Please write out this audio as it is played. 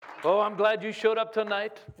Oh, I'm glad you showed up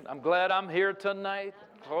tonight. I'm glad I'm here tonight.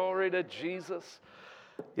 Glory to Jesus.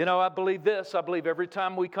 You know, I believe this. I believe every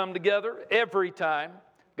time we come together, every time,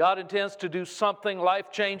 God intends to do something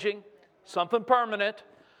life-changing, something permanent,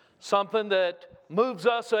 something that moves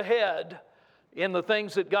us ahead in the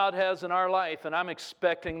things that God has in our life. And I'm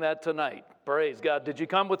expecting that tonight. Praise God. Did you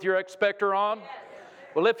come with your expector on?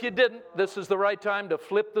 Well, if you didn't, this is the right time to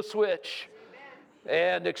flip the switch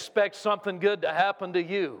and expect something good to happen to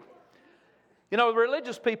you. You know,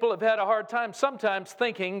 religious people have had a hard time sometimes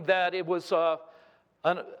thinking that it was a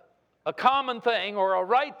common thing or a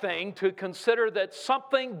right thing to consider that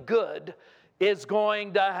something good is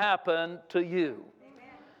going to happen to you.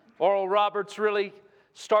 Amen. Oral Roberts really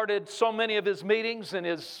started so many of his meetings and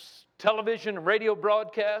his television and radio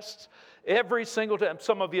broadcasts every single time.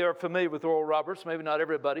 Some of you are familiar with Oral Roberts, maybe not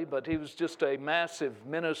everybody, but he was just a massive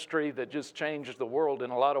ministry that just changed the world in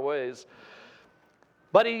a lot of ways.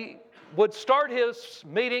 But he would start his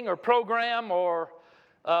meeting or program or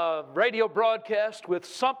radio broadcast with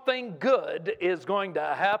something good is going to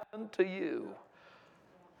happen to you.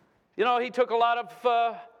 You know, he took a lot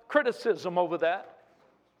of criticism over that.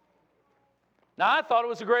 Now, I thought it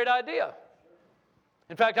was a great idea.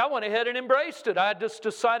 In fact, I went ahead and embraced it. I just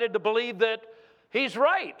decided to believe that he's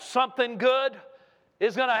right. Something good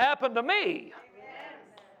is going to happen to me.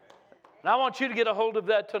 And I want you to get a hold of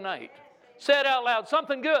that tonight. Say it out loud.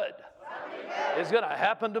 Something good is going to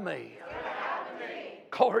happen to me.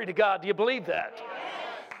 Glory to God. Do you believe that?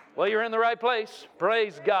 Well, you're in the right place.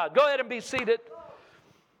 Praise God. Go ahead and be seated.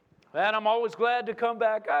 And I'm always glad to come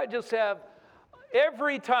back. I just have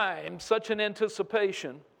every time such an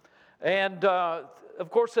anticipation. And of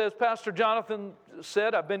course, as Pastor Jonathan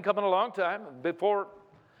said, I've been coming a long time before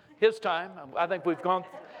his time. I think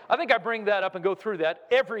I bring that up and go through that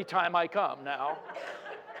every time I come now.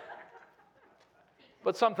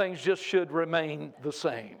 But some things just should remain the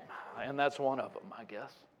same, and that's one of them, I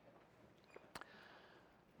guess.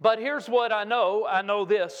 But here's what I know. I know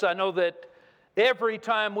this. I know that every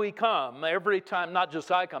time we come, every time, not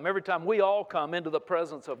just I come, every time we all come into the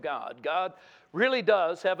presence of God, God really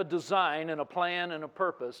does have a design and a plan and a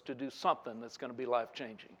purpose to do something that's going to be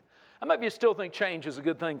life-changing. How many of you still think change is a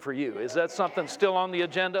good thing for you? Is that something still on the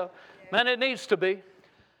agenda? Man, it needs to be.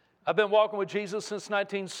 I've been walking with Jesus since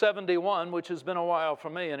 1971, which has been a while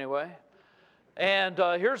for me anyway. And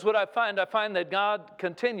here's what I find. I find that God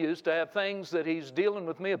continues to have things that He's dealing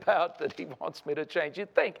with me about that He wants me to change.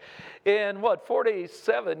 You'd think in,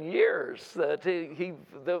 47 years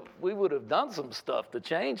that we would have done some stuff to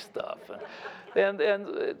change stuff. And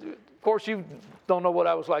of course, you don't know what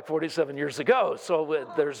I was like 47 years ago, so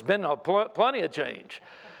there's been plenty of change.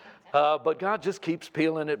 But God just keeps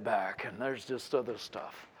peeling it back, and there's just other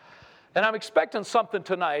stuff. And I'm expecting something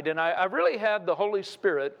tonight, and I really had the Holy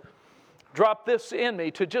Spirit drop this in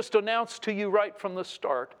me to just announce to you right from the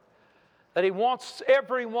start that He wants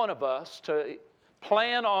every one of us to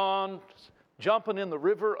plan on jumping in the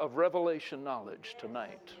river of revelation knowledge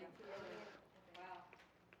tonight.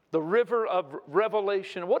 The river of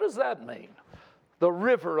revelation, what does that mean? The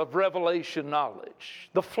river of revelation knowledge,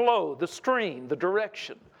 the flow, the stream, the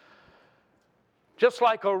direction. Just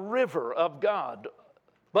like a river of God.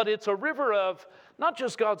 But it's a river of not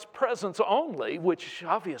just God's presence only, which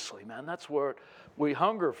obviously, man, that's what we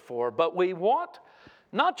hunger for. But we want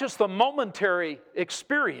not just the momentary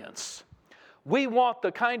experience. We want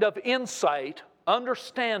the kind of insight,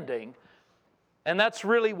 understanding, and that's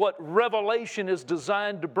really what revelation is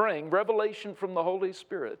designed to bring, revelation from the Holy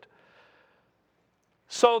Spirit.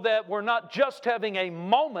 So that we're not just having a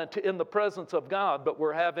moment in the presence of God, but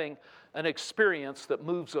we're having an experience that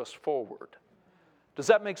moves us forward. Does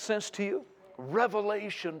that make sense to you?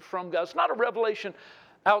 Revelation from God. It's not a revelation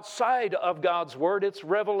outside of God's Word. It's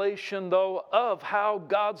revelation, though, of how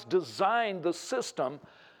God's designed the system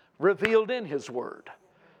revealed in His Word.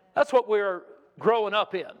 That's what we're growing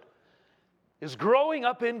up in, is growing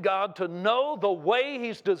up in God to know the way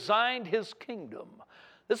He's designed His kingdom.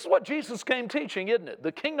 This is what Jesus came teaching, isn't it?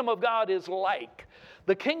 The kingdom of God is like.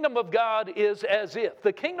 The kingdom of God is as if.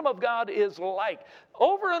 The kingdom of God is like.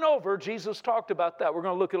 Over and over, Jesus talked about that. We're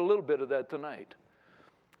going to look at a little bit of that tonight.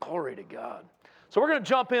 Glory to God. So we're going to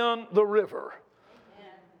jump in the river.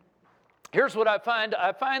 Amen. Here's what I find.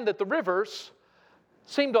 I find that the rivers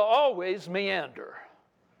seem to always meander.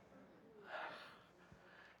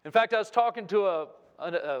 In fact, I was talking to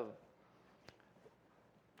a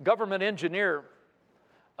government engineer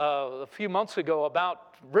a few months ago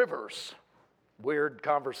about rivers. Weird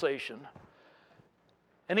conversation.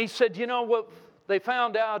 And he said, you know, what they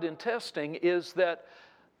found out in testing is that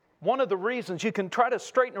one of the reasons you can try to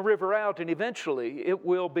straighten a river out, and eventually it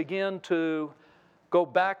will begin to go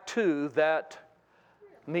back to that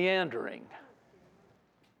meandering,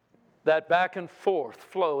 that back and forth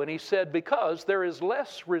flow. And he said, because there is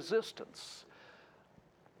less resistance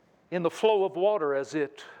in the flow of water as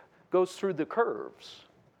it goes through the curves.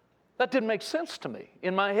 That didn't make sense to me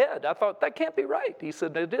in my head. I thought, that can't be right. He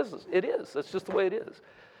said, it is. It is. That's just the way it is.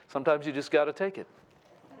 Sometimes you just got to take it.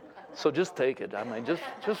 So just take it. I mean,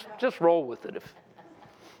 just roll with it.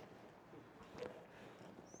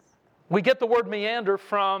 We get the word meander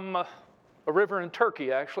from a river in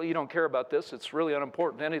Turkey, actually. You don't care about this. It's really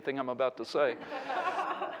unimportant, anything I'm about to say.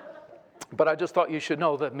 But I just thought you should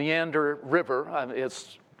know that meander river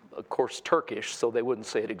is, of course, Turkish, so they wouldn't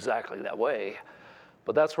say it exactly that way.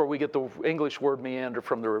 But that's where we get the English word meander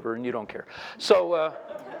from the river, and you don't care. So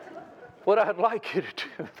what I'd like you to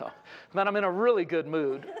do, though, man, I'm in a really good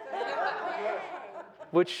mood,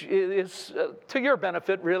 which is to your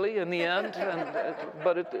benefit, really, in the end.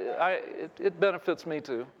 But it benefits me,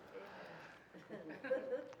 too.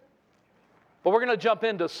 But we're going to jump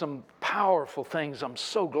into some powerful things. I'm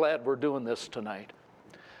so glad we're doing this tonight.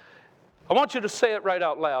 I want you to say it right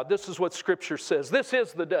out loud. This is what Scripture says. This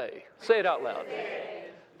is the day. Say it out loud.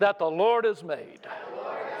 That the Lord has made.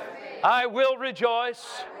 I will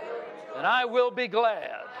rejoice and I will be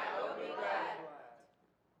glad.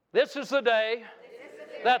 This is the day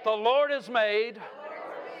that the Lord has made.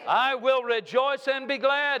 I will rejoice and be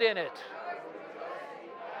glad in it.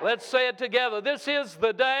 Let's say it together. This is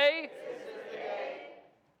the day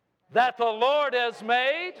that the Lord has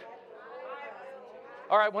made.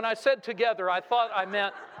 All right, when I said together, I thought I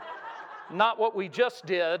meant not what we just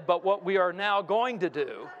did, but what we are now going to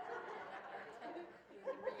do.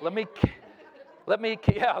 Let me,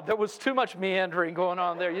 yeah, there was too much meandering going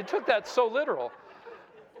on there. You took that so literal.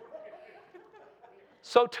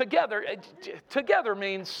 So together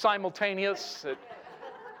means simultaneous.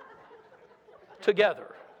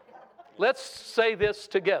 Together. Let's say this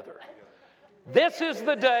together. This is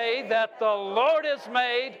the day that the Lord has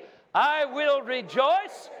made. I will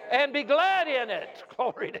rejoice and be glad in it.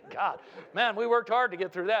 Glory to God. Man, we worked hard to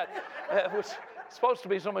get through that. It was supposed to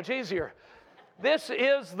be so much easier. This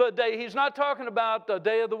is the day. He's not talking about the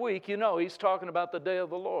day of the week. You know, he's talking about the day of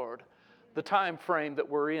the Lord, the time frame that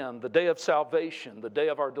we're in, the day of salvation, the day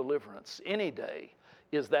of our deliverance. Any day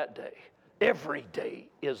is that day. Every day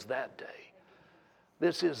is that day.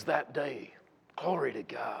 This is that day. Glory to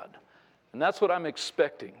God. And that's what I'm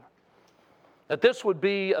expecting. That this would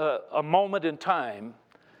be a moment in time.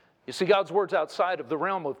 You see, God's Word's outside of the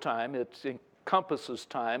realm of time. It encompasses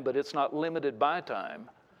time, but it's not limited by time.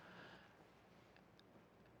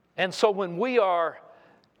 And so when we are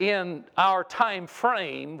in our time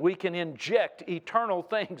frame, we can inject eternal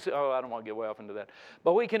things. Oh, I don't want to get way off into that.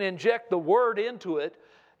 But we can inject the Word into it,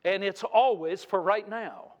 and it's always for right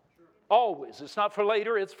now. Always. It's not for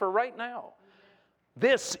later, it's for right now.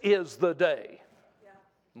 This is the day.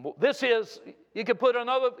 This is, you could put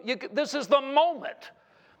another, this is the moment.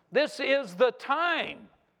 This is the time.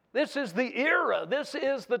 This is the era. This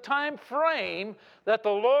is the time frame that the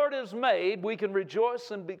Lord has made. We can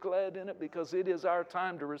rejoice and be glad in it because it is our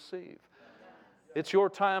time to receive. It's your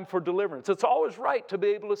time for deliverance. It's always right to be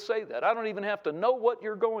able to say that. I don't even have to know what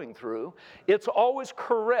you're going through. It's always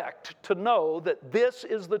correct to know that this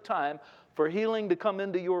is the time for healing to come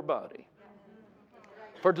into your body,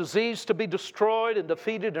 for disease to be destroyed and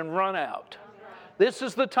defeated and run out. This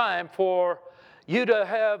is the time for you to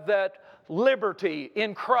have that liberty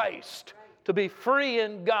in Christ, to be free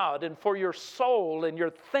in God, and for your soul and your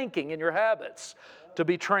thinking and your habits to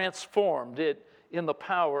be transformed in the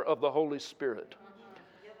power of the Holy Spirit.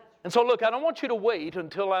 And so look, I don't want you to wait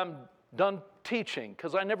until I'm done teaching,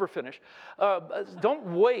 because I never finish. Don't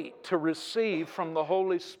wait to receive from the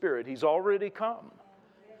Holy Spirit. He's already come.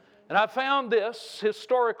 And I found this,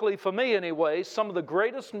 historically for me anyway, some of the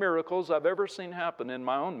greatest miracles I've ever seen happen in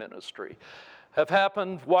my own ministry have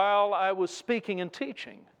happened while I was speaking and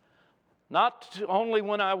teaching. Not only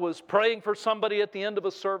when I was praying for somebody at the end of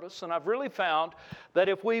a service, and I've really found that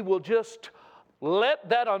if we will just let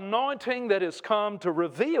that anointing that has come to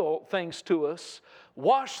reveal things to us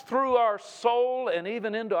wash through our soul and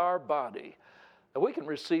even into our body, that we can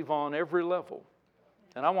receive on every level.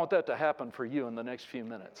 And I want that to happen for you in the next few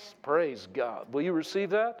minutes. Praise God. Will you receive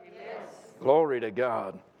that? Yes. Glory to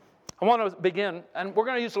God. I want to begin, and we're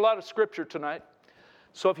going to use a lot of scripture tonight.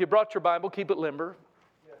 So if you brought your Bible, keep it limber.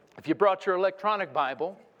 If you brought your electronic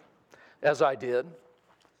Bible, as I did,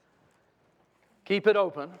 keep it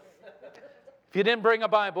open. If you didn't bring a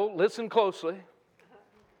Bible, listen closely.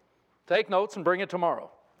 Take notes and bring it tomorrow.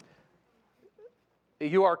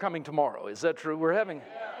 You are coming tomorrow. Is that true? We're having...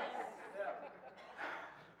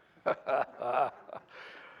 1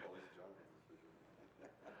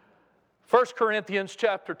 Corinthians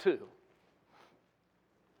chapter 2.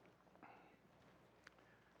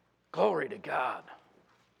 Glory to God.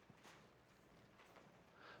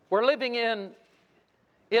 We're living in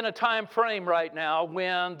a time frame right now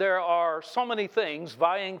when there are so many things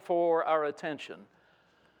vying for our attention,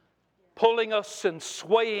 pulling us and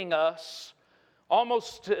swaying us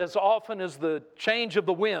almost as often as the change of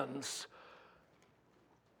the winds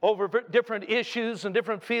over different issues and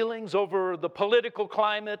different feelings, over the political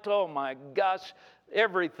climate. Oh my gosh,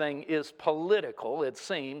 everything is political, it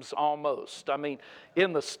seems, almost. I mean,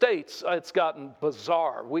 in the States, it's gotten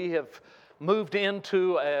bizarre. We have moved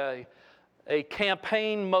into a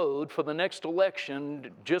campaign mode for the next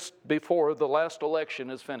election just before the last election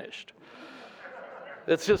is finished.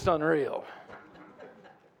 It's just unreal.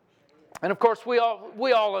 And of course, we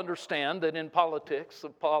all understand that in politics, the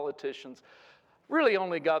politicians really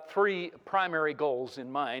only got three primary goals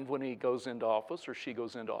in mind when he goes into office or she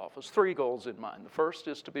goes into office. Three goals in mind. The first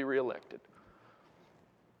is to be reelected.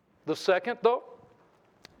 The second, though,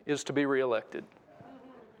 is to be reelected.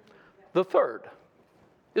 The third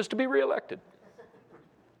is to be reelected.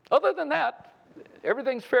 Other than that,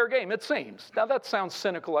 everything's fair game, it seems. Now, that sounds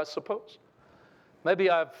cynical, I suppose.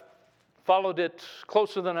 Maybe I've followed it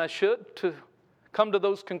closer than I should to come to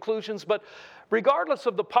those conclusions, but regardless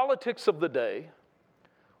of the politics of the day,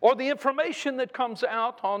 or the information that comes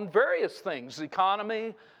out on various things,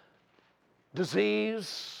 economy,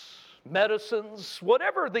 disease, medicines,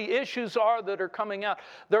 whatever the issues are that are coming out,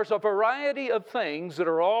 there's a variety of things that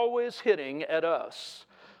are always hitting at us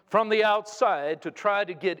from the outside to try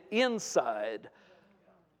to get inside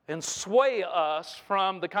and sway us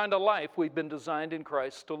from the kind of life we've been designed in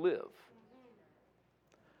Christ to live.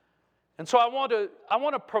 And so I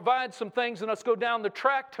want to provide some things, and let's go down the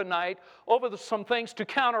track tonight over some things to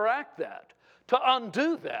counteract that, to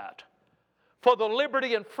undo that, for the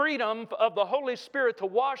liberty and freedom of the Holy Spirit to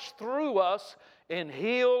wash through us and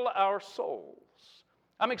heal our souls.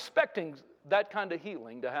 I'm expecting that kind of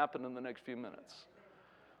healing to happen in the next few minutes.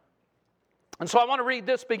 And so I want to read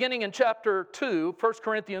this beginning in chapter 2, 1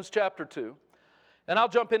 Corinthians chapter 2, and I'll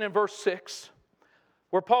jump in verse 6,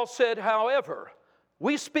 where Paul said, however,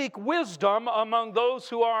 we speak wisdom among those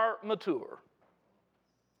who are mature.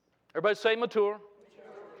 Everybody say mature.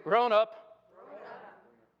 Grown up.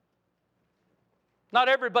 Not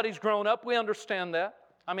everybody's grown up. We understand that.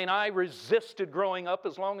 I mean, I resisted growing up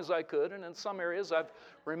as long as I could, and in some areas I've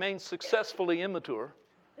remained successfully immature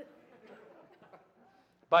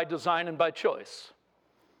by design and by choice.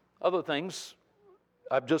 Other things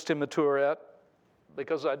I'm just immature at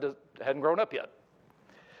because I hadn't grown up yet.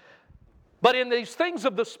 But in these things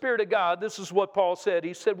of the Spirit of God, this is what Paul said.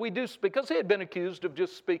 He said, we do, because he had been accused of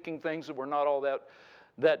just speaking things that were not all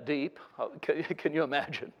that deep. Can you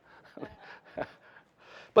imagine?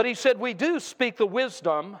 But he said, we do speak the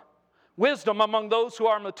wisdom among those who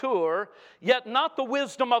are mature, yet not the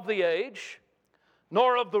wisdom of the age,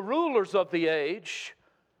 nor of the rulers of the age.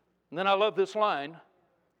 And then I love this line,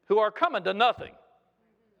 who are coming to nothing.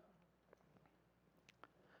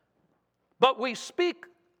 But we speak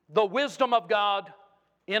the wisdom of God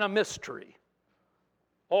in a mystery,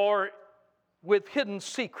 or with hidden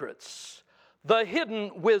secrets. The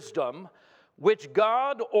hidden wisdom which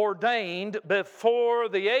God ordained before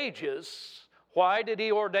the ages. Why did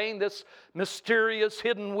he ordain this mysterious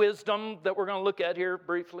hidden wisdom that we're going to look at here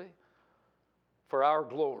briefly? For our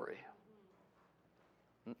glory.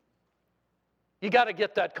 You got to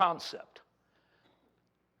get that concept.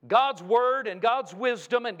 God's word and God's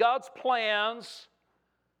wisdom and God's plans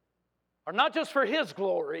are not just for his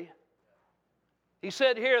glory. He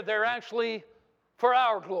said here they're actually for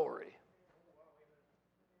our glory.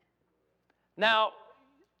 Now,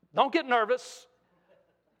 don't get nervous.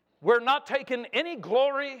 We're not taking any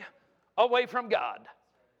glory away from God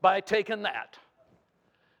by taking that.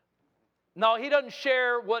 No, he doesn't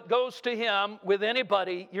share what goes to him with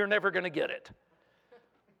anybody. You're never going to get it.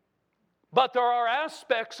 But there are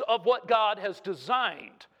aspects of what God has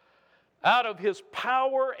designed out of his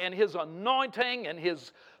power and his anointing and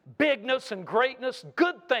his bigness and greatness,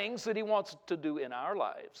 good things that he wants to do in our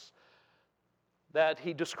lives that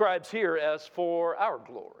he describes here as for our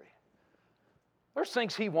glory. There's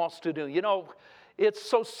things he wants to do. You know, it's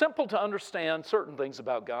so simple to understand certain things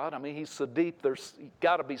about God. I mean, he's so deep, there's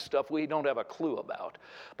got to be stuff we don't have a clue about.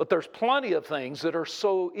 But there's plenty of things that are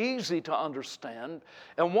so easy to understand.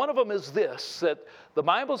 And one of them is this, that the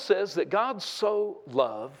Bible says that God so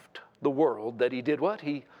loved the world that he did what?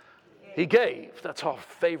 He He gave. That's our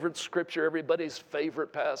favorite scripture, everybody's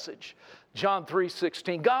favorite passage. John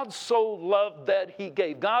 3:16. God so loved that he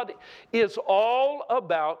gave. God is all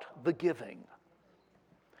about the giving.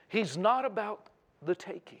 He's not about the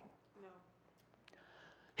taking. No.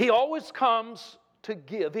 He always comes to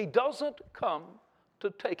give. He doesn't come to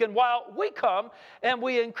take. And while we come and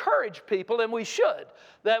we encourage people, and we should,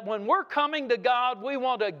 that when we're coming to God, we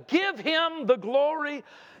want to give him the glory,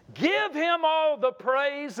 give him all the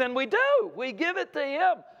praise, and we do. We give it to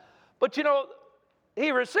him. But you know,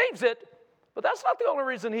 he receives it, but that's not the only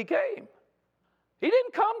reason he came. He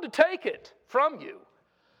didn't come to take it from you.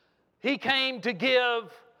 He came to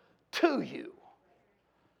give to you.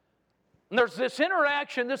 And there's this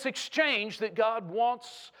interaction, this exchange that God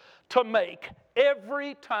wants to make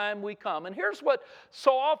every time we come. And here's what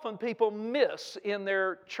so often people miss in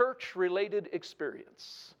their church-related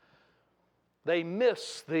experience. They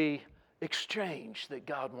miss the exchange that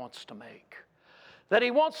God wants to make. That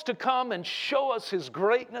he wants to come and show us his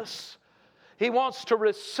greatness. He wants to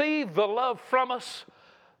receive the love from us,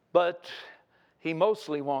 but he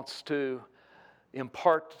mostly wants to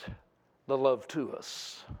impart the love to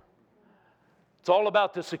us. It's all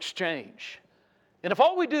about this exchange. And if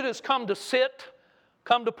all we do is come to sit,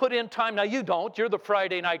 come to put in time, now you don't, you're the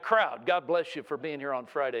Friday night crowd. God bless you for being here on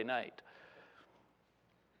Friday night.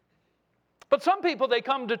 But some people, they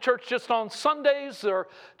come to church just on Sundays or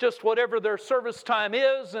just whatever their service time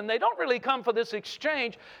is, and they don't really come for this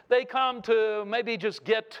exchange. They come to maybe just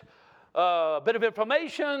get a bit of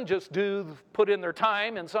information, just put in their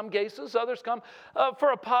time in some cases. Others come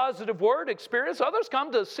for a positive word experience. Others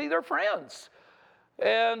come to see their friends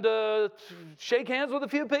and shake hands with a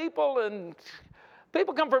few people. And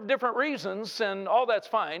people come for different reasons, and all that's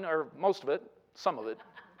fine, or most of it, some of it.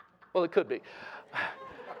 Well, it could be.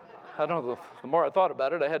 I don't know, the more I thought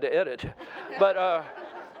about it, I had to edit. But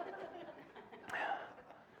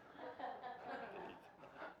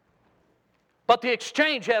the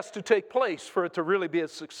exchange has to take place for it to really be a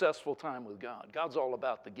successful time with God. God's all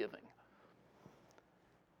about the giving.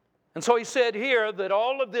 And so he said here that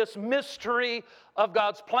all of this mystery of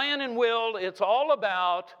God's plan and will, it's all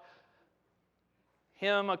about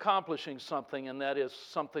him accomplishing something, and that is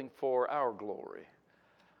something for our glory.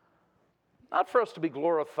 Not for us to be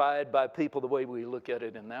glorified by people the way we look at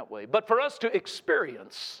it in that way, but for us to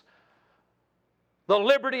experience the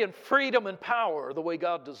liberty and freedom and power the way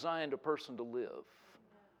God designed a person to live.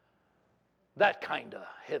 That kind of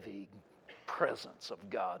heavy presence of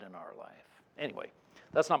God in our life. Anyway,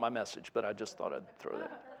 that's not my message, but I just thought I'd throw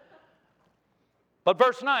that in. But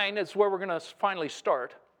verse 9 is where we're going to finally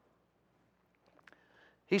start.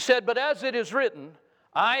 He said, "But as it is written,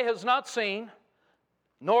 eye has not seen,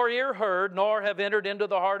 nor ear heard, nor have entered into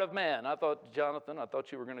the heart of man." I thought, Jonathan,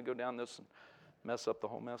 you were going to go down this and mess up the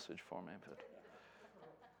whole message for me. But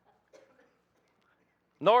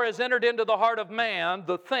nor has entered into the heart of man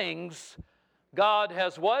the things God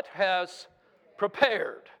has what? Has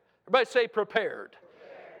prepared. Everybody say prepared.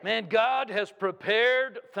 Man, God has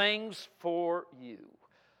prepared things for you.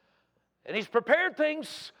 And he's prepared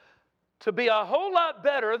things to be a whole lot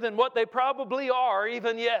better than what they probably are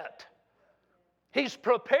even yet. He's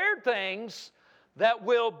prepared things that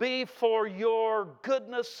will be for your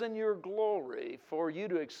goodness and your glory, for you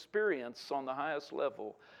to experience on the highest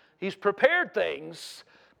level. He's prepared things,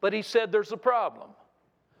 but he said there's a problem.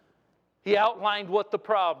 He outlined what the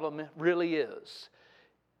problem really is.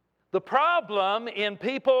 The problem in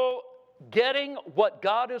people getting what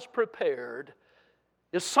God has prepared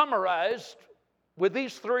is summarized with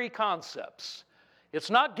these three concepts. It's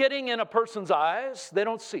not getting in a person's eyes, they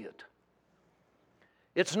don't see it.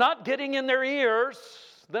 It's not getting in their ears,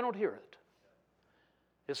 they don't hear it.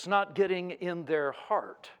 It's not getting in their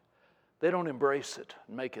heart, they don't embrace it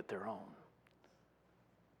and make it their own.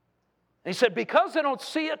 And he said, because they don't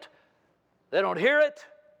see it, they don't hear it,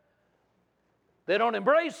 they don't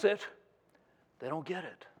embrace it, they don't get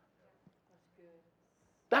it.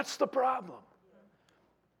 That's the problem.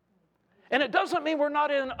 And it doesn't mean we're not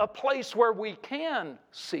in a place where we can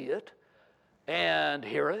see it and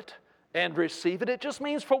hear it and receive it. It just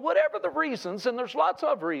means for whatever the reasons, and there's lots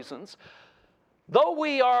of reasons, though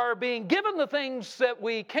we are being given the things that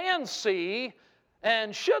we can see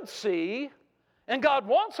and should see, and God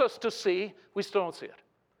wants us to see, we still don't see it.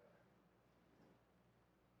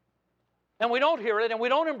 And we don't hear it, and we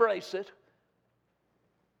don't embrace it.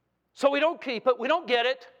 So we don't keep it, we don't get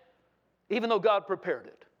it, even though God prepared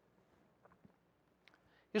it.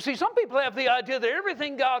 You see, some people have the idea that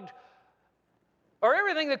everything God or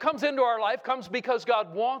everything that comes into our life comes because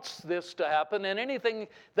God wants this to happen, and anything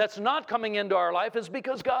that's not coming into our life is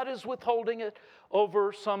because God is withholding it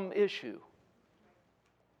over some issue.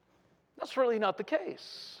 That's really not the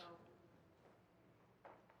case.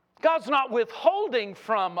 God's not withholding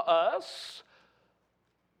from us,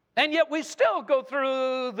 and yet we still go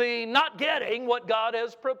through the not getting what God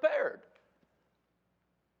has prepared.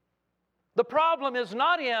 The problem is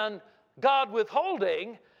not in God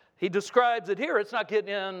withholding. He describes it here. It's not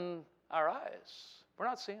getting in our eyes. We're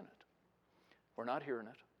not seeing it. We're not hearing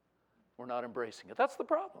it. We're not embracing it. That's the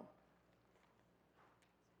problem.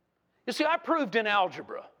 You see, I proved in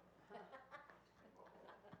algebra.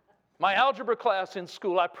 My algebra class in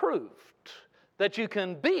school, I proved that you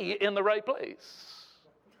can be in the right place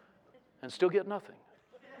and still get nothing.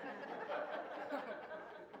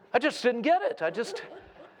 I just didn't get it.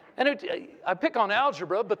 I pick on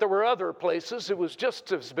algebra, but there were other places. It was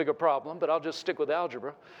just as big a problem, but I'll just stick with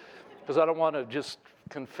algebra because I don't want to just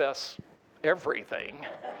confess everything.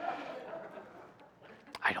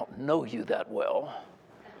 I don't know you that well.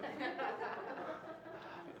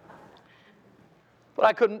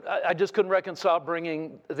 But I just couldn't reconcile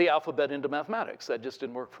bringing the alphabet into mathematics. That just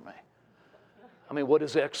didn't work for me. I mean, what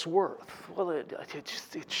is X worth? Well, it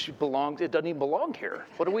doesn't even belong here.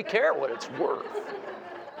 What do we care what it's worth?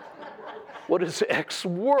 What is X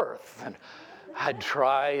worth? And I'd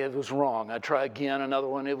try, it was wrong. I'd try again, another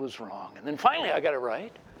one, it was wrong. And then finally I got it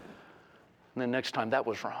right. And then next time that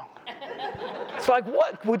was wrong. It's like,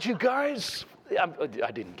 what would you guys,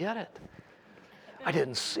 I didn't get it. I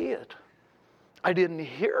didn't see it. I didn't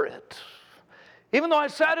hear it. Even though I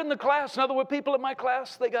sat in the class, and other people in my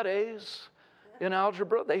class, they got A's in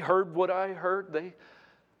algebra. They heard what I heard. They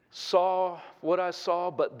saw what I saw,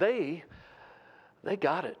 but they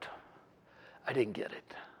got it. I didn't get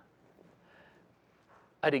it.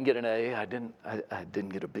 I didn't get an A. I didn't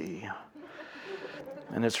get a B.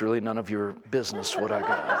 And it's really none of your business what I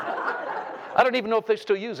got. I don't even know if they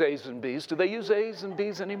still use A's and B's. Do they use A's and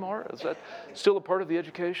B's anymore? Is that still a part of the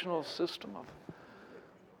educational system?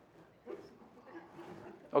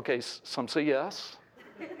 Okay, some say yes.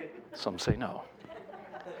 Some say no.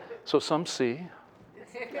 So some see,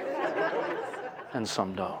 and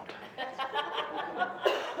some don't.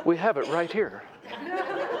 We have it right here.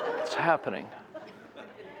 It's happening.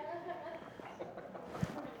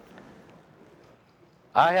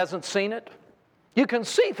 Eye hasn't seen it. You can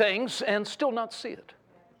see things and still not see it.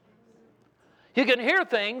 You can hear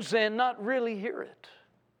things and not really hear it.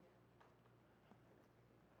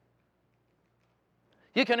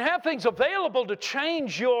 You can have things available to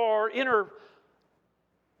change your inner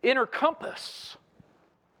compass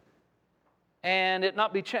and it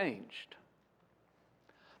not be changed.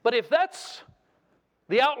 But if that's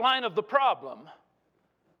the outline of the problem,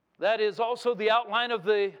 that is also the outline of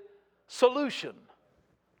the solution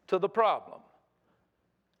to the problem.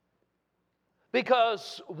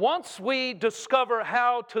 Because once we discover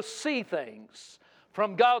how to see things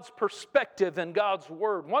from God's perspective and God's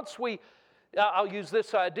Word, I'll use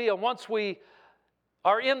this idea, once we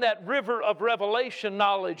are in that river of revelation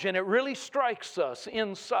knowledge and it really strikes us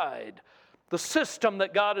inside the system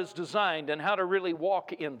that God has designed and how to really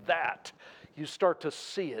walk in that, you start to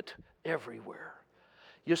see it everywhere.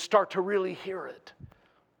 You start to really hear it.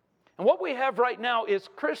 And what we have right now is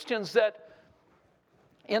Christians that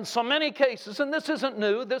in so many cases, and this isn't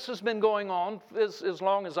new, this has been going on as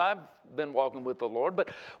long as I've been walking with the Lord, but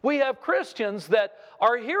we have Christians that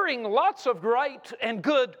are hearing lots of right and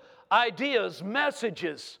good ideas,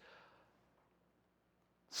 messages,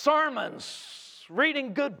 sermons,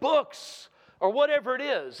 reading good books, or whatever it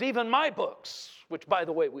is, even my books, which, by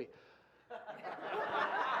the way, we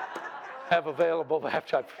have available.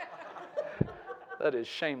 That is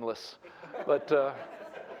shameless. But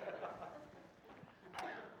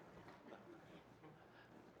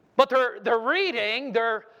they're reading,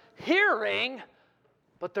 they're hearing,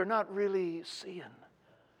 but they're not really seeing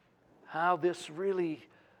how this really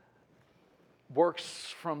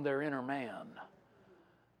works from their inner man.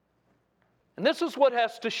 And this is what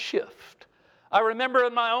has to shift. I remember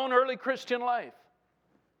in my own early Christian life,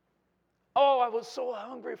 I was so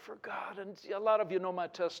hungry for God. And a lot of you know my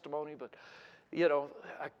testimony, but,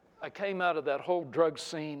 I came out of that whole drug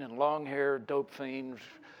scene and long hair, dope fiend,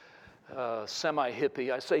 semi-hippie.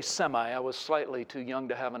 I say semi. I was slightly too young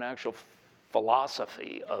to have an actual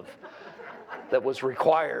philosophy that was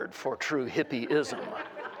required for true hippieism,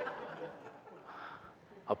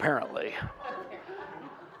 apparently.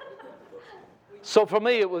 So for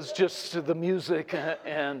me, it was just the music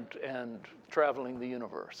and traveling the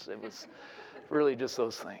universe. It was really just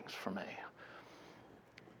those things for me.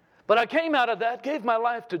 But I came out of that, gave my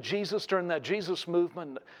life to Jesus during that Jesus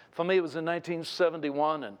movement. For me, it was in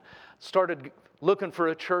 1971, and started looking for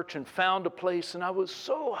a church and found a place. And I was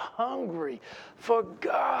so hungry for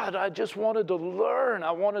God. I just wanted to learn.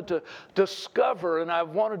 I wanted to discover, and I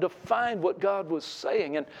wanted to find what God was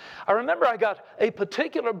saying. And I remember I got a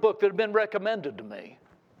particular book that had been recommended to me.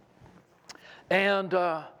 And,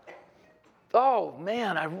 oh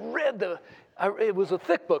man, I read it was a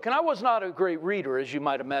thick book, and I was not a great reader, as you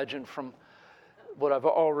might imagine from what I've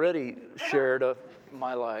already shared of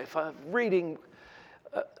my life. Reading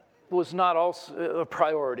was not also a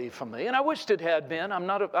priority for me, and I wished it had been. I'm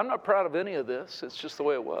not proud of any of this. It's just the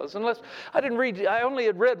way it was. Unless I only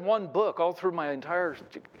had read one book all through my entire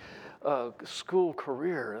school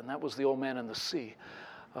career, and that was The Old Man and the Sea.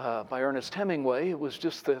 By Ernest Hemingway. It was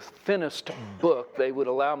just the thinnest book they would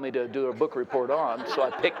allow me to do a book report on, so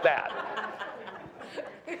I picked that.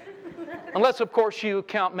 Unless, of course, you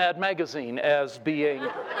count Mad Magazine as being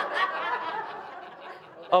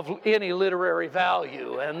of any literary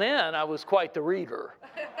value, and then I was quite the reader,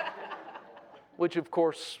 which, of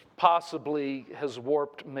course, possibly has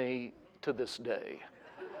warped me to this day.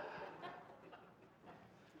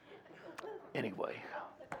 Anyway.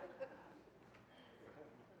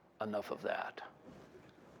 Enough of that.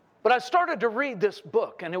 But I started to read this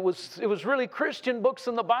book, and it was really Christian books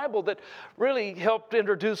in the Bible that really helped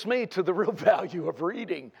introduce me to the real value of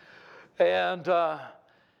reading. And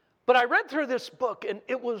but I read through this book, and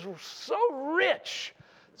it was so rich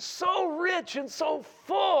and so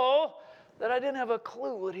full that I didn't have a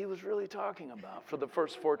clue what he was really talking about for the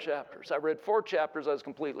first 4 chapters. I read 4 chapters, I was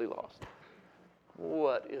completely lost.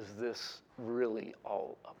 What is this really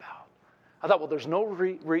all about? I thought, well, there's no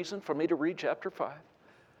reason for me to read chapter 5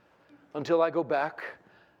 until I go back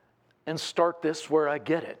and start this where I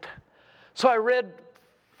get it. So I read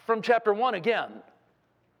from chapter 1 again,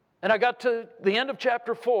 and I got to the end of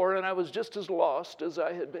chapter 4, and I was just as lost as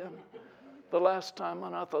I had been the last time,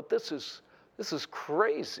 and I thought, this is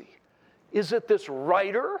crazy. Is it this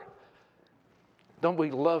writer? Don't we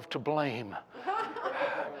love to blame?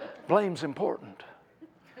 Blame's important,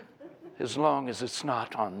 as long as it's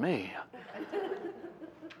not on me.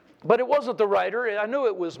 But it wasn't the writer. I knew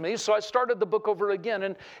it was me, so I started the book over again.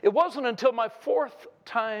 And it wasn't until my 4th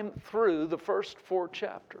time through the first 4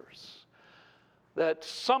 chapters that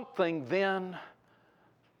something then,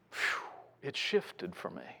 it shifted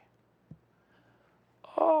for me.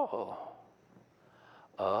 Wow.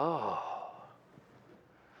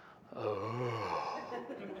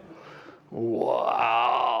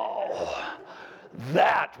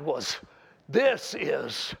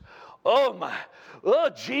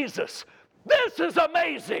 Jesus, this is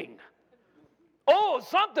amazing.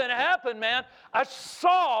 Something happened, man. I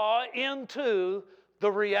saw into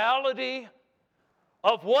the reality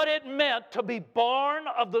of what it meant to be born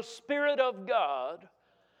of the Spirit of God,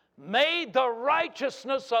 made the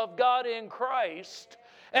righteousness of God in Christ,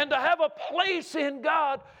 and to have a place in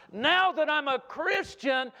God. Now that I'm a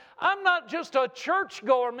Christian, I'm not just a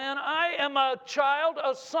churchgoer, man. I am a child,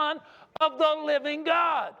 a son of the living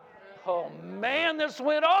God. Oh, man, this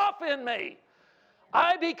went off in me.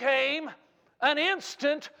 I became an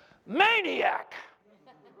instant maniac.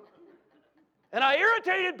 And I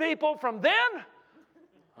irritated people from then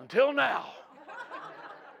until now.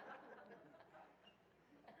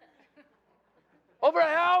 Over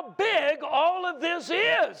how big all of this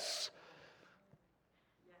is.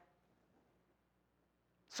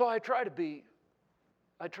 So I try to be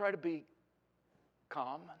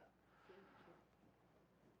calm and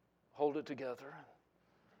hold it together.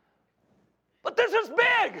 But this is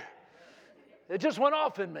big. It just went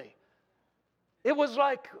off in me. It was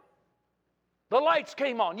like the lights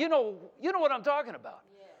came on. You know what I'm talking about.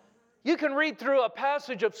 Yeah. You can read through a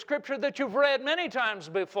passage of Scripture that you've read many times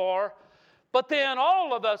before, but then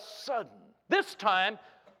all of a sudden, this time,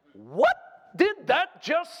 what did that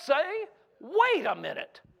just say? Wait a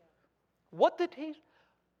minute. What did he?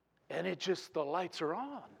 And the lights are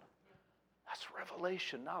on. That's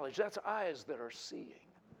revelation knowledge. That's eyes that are seeing,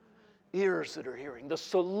 ears that are hearing. The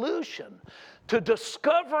solution to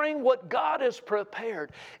discovering what God has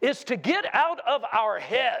prepared is to get out of our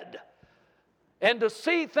head and to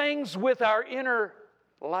see things with our inner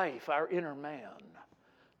life, our inner man.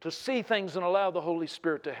 To see things and allow the Holy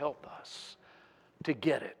Spirit to help us to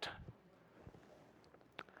get it.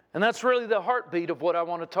 And that's really the heartbeat of what I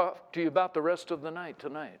want to talk to you about the rest of the night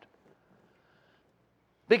tonight.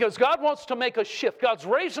 Because God wants to make a shift. God's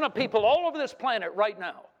raising up people all over this planet right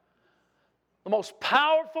now. The most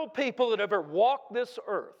powerful people that ever walked this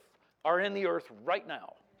earth are in the earth right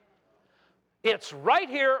now. It's right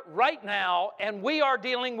here, right now, and we are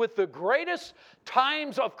dealing with the greatest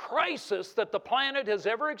times of crisis that the planet has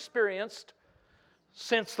ever experienced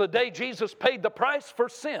since the day Jesus paid the price for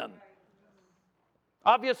sin.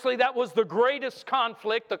 Obviously, that was the greatest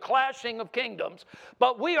conflict, the clashing of kingdoms.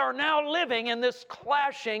 But we are now living in this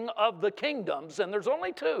clashing of the kingdoms, and there's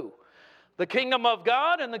only two. The kingdom of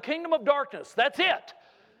God and the kingdom of darkness. That's it.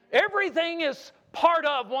 Everything is part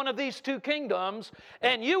of one of these two kingdoms,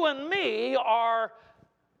 and you and me are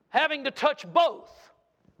having to touch both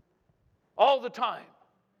all the time.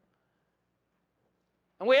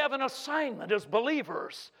 And we have an assignment as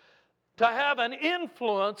believers to have an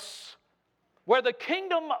influence where the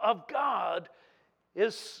kingdom of God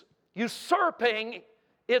is usurping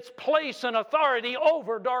its place and authority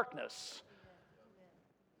over darkness.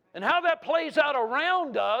 And how that plays out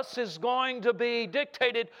around us is going to be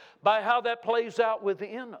dictated by how that plays out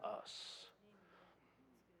within us.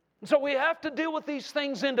 And so we have to deal with these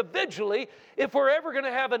things individually if we're ever going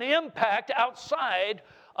to have an impact outside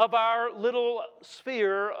of our little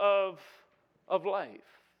sphere of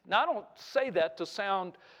life. Now, I don't say that to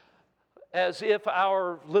sound as if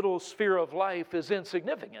our little sphere of life is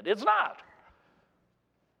insignificant. It's not.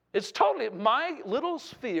 It's totally, my little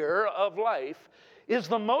sphere of life is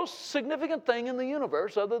the most significant thing in the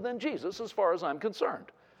universe other than Jesus as far as I'm concerned.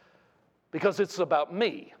 Because it's about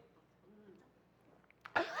me.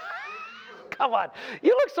 Come on,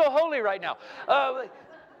 you look so holy right now.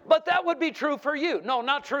 But that would be true for you. No,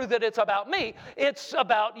 not true that it's about me. It's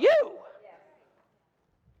about you.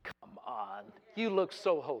 Come on, you look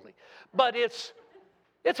so holy. But it's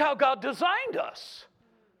how God designed us.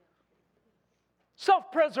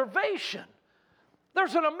 Self-preservation.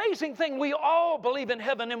 There's an amazing thing. We all believe in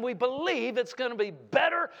heaven, and we believe it's going to be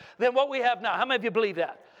better than what we have now. How many of you believe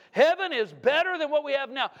that? Heaven is better than what we have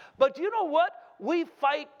now. But you know what? We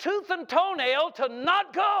fight tooth and toenail to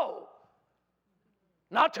not go.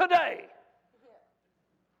 Not today.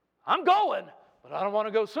 I'm going, but I don't want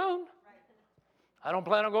to go soon. I don't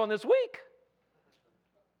plan on going this week.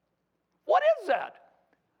 What is that?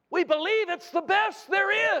 We believe it's the best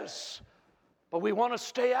there is, but we want to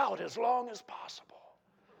stay out as long as possible.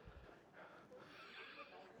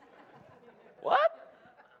 What?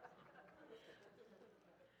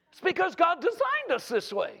 It's because God designed us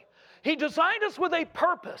this way. He designed us with a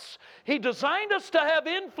purpose. He designed us to have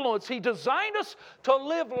influence. He designed us to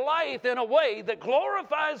live life in a way that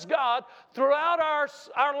glorifies God throughout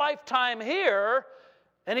our lifetime here.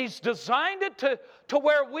 And He's designed it to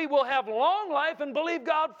where we will have long life and believe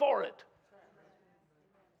God for it.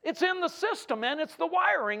 It's in the system, and it's the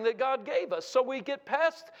wiring that God gave us. So we get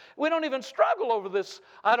past, we don't even struggle over this,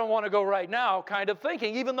 I don't want to go right now kind of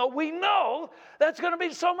thinking, even though we know that's going to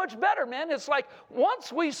be so much better, man. It's like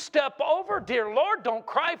once we step over, dear Lord, don't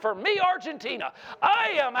cry for me, Argentina.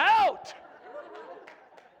 I am out.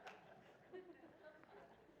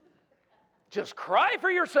 Just cry for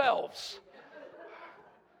yourselves.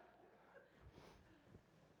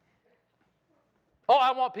 Oh,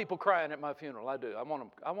 I want people crying at my funeral. I do. I want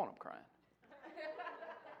them crying.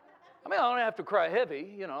 I mean, I don't have to cry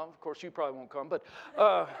heavy. You know, of course, you probably won't come, but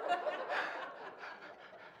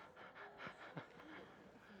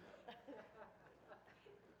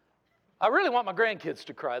I really want my grandkids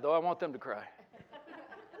to cry, though. I want them to cry.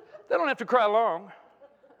 They don't have to cry long,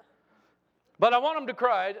 but I want them to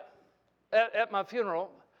cry at my funeral.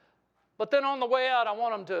 But then on the way out, I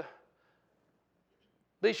want them to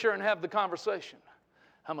be sure and have the conversation.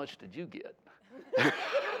 How much did you get?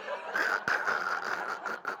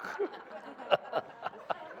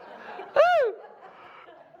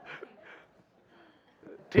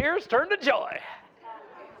 Tears turn to joy.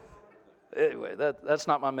 Anyway, that's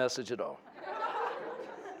not my message at all.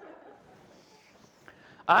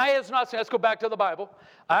 Eye has not seen, let's go back to the Bible.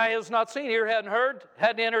 Eye has not seen, ear hadn't heard,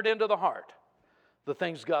 hadn't entered into the heart the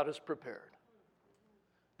things God has prepared.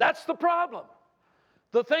 That's the problem.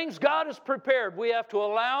 The things God has prepared, we have to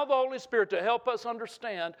allow the Holy Spirit to help us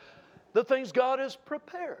understand the things God has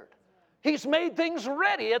prepared. He's made things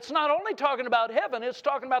ready. It's not only talking about heaven, it's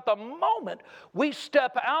talking about the moment we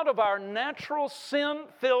step out of our natural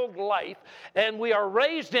sin-filled life and we are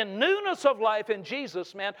raised in newness of life in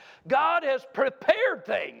Jesus, man. God has prepared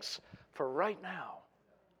things for right now.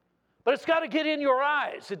 But it's got to get in your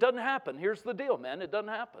eyes. It doesn't happen. Here's the deal, man. It doesn't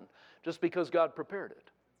happen just because God prepared it.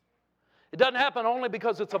 It doesn't happen only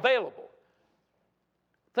because it's available.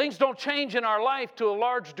 Things don't change in our life to a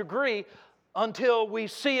large degree until we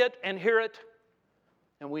see it and hear it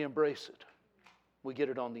and we embrace it. We get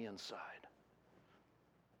it on the inside.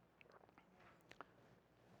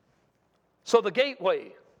 So the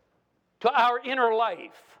gateway to our inner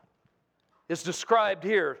life is described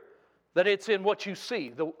here, that it's in what you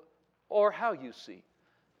see, or how you see.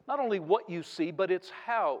 Not only what you see, but it's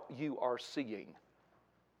how you are seeing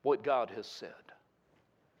what God has said.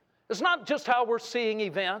 It's not just how we're seeing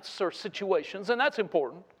events or situations, and that's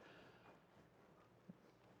important.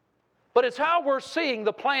 But it's how we're seeing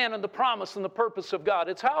the plan and the promise and the purpose of God.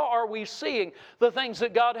 It's how are we seeing the things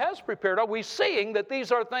that God has prepared. Are we seeing that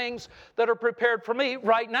these are things that are prepared for me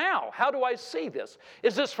right now? How do I see this?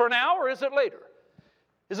 Is this for now or is it later?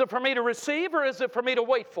 Is it for me to receive or is it for me to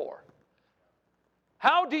wait for?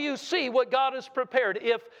 How do you see what God has prepared?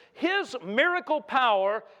 If His miracle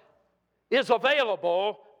power is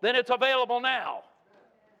available, then it's available now.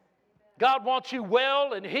 God wants you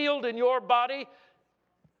well and healed in your body.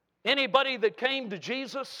 Anybody that came to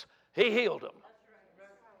Jesus, He healed them.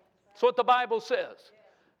 That's what the Bible says.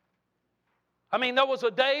 I mean, there was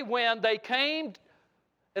a day when they came,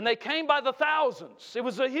 and they came by the thousands. It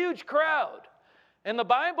was a huge crowd. And the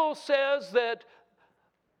Bible says that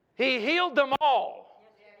He healed them all.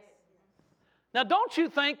 Now, don't you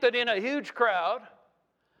think that in a huge crowd,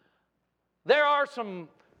 there are some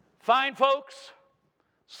fine folks,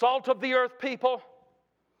 salt of the earth people,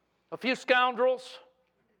 a few scoundrels,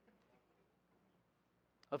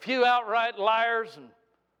 a few outright liars and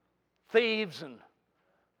thieves and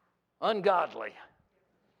ungodly.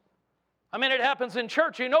 I mean, it happens in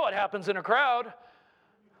church. You know it happens in a crowd.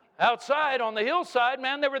 Outside on the hillside,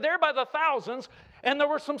 man, they were there by the thousands, and there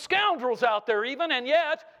were some scoundrels out there even, and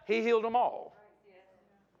yet He healed them all.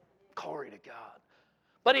 Glory to God.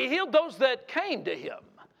 But He healed those that came to Him.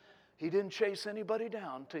 He didn't chase anybody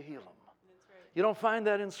down to heal them. You don't find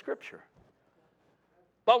that in Scripture.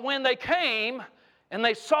 But when they came and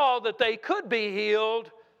they saw that they could be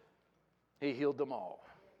healed, He healed them all.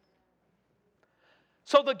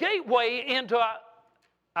 So the gateway into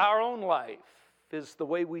our own life is the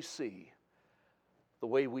way we see, the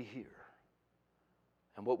way we hear,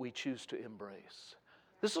 and what we choose to embrace.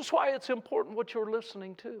 This is why it's important what you're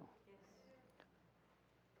listening to.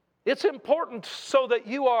 It's important so that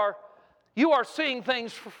you are seeing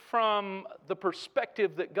things from the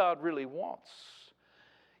perspective that God really wants.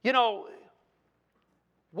 You know,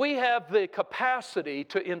 we have the capacity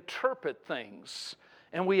to interpret things,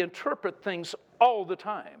 and we interpret things all the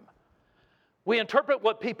time. We interpret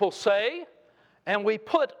what people say, and we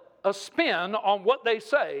put a spin on what they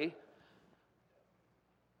say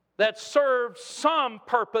that serves some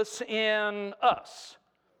purpose in us.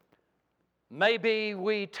 Maybe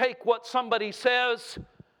we take what somebody says,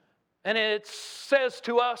 and it says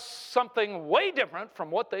to us something way different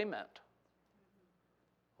from what they meant.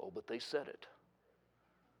 Oh, but they said it.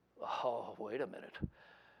 Oh, wait a minute.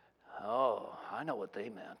 Oh, I know what they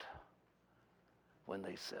meant when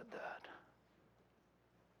they said that.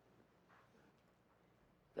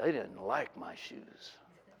 They didn't like my shoes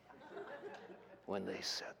when they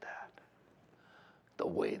said that. The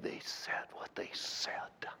way they said what they said.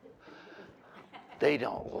 They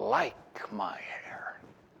don't like my hair.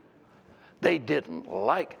 They didn't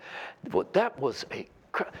like, that was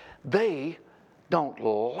they don't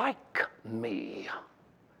like me.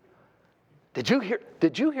 Did you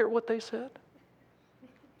hear what they said?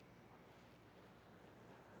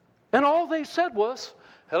 And all they said was,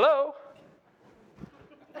 hello.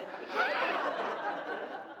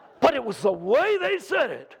 But it was the way they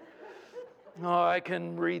said it. Oh, I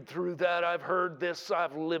can read through that. I've heard this.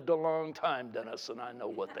 I've lived a long time, Dennis, and I know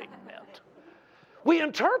what they meant. We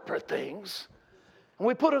interpret things, and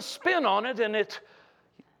we put a spin on it, and it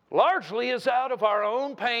largely is out of our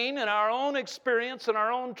own pain and our own experience and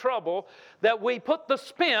our own trouble that we put the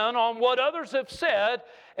spin on what others have said,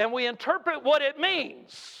 and we interpret what it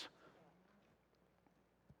means.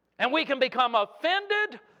 And we can become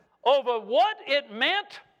offended over what it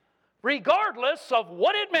meant, regardless of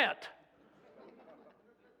what it meant.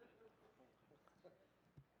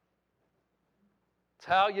 It's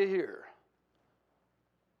how you hear.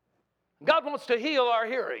 God wants to heal our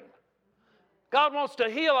hearing. God wants to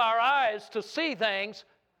heal our eyes to see things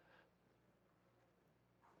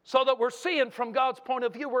so that we're seeing from God's point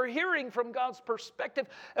of view. We're hearing from God's perspective,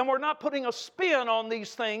 and we're not putting a spin on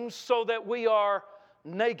these things so that we are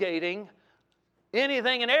negating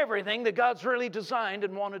anything and everything that God's really designed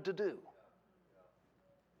and wanted to do.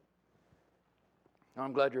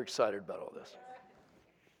 I'm glad you're excited about all this.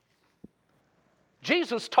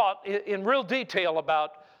 Jesus taught in real detail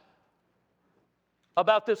about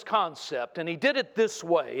this concept, and He did it this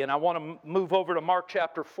way, and I want to move over to Mark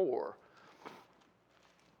chapter 4.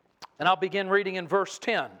 And I'll begin reading in verse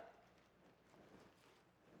 10.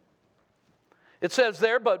 It says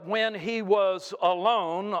there, but when He was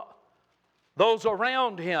alone those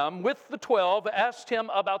around him with the 12 asked him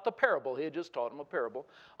about the parable. He had just taught them a parable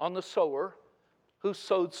on the sower who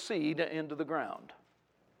sowed seed into the ground.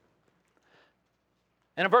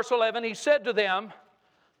 And in verse 11, he said to them,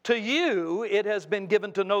 to you it has been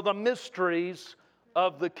given to know the mysteries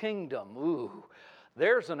of the kingdom. Ooh,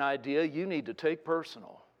 there's an idea you need to take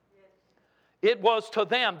personal. It was to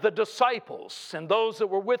them, the disciples, and those that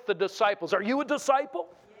were with the disciples. Are you a disciple?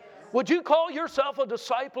 Yes. Would you call yourself a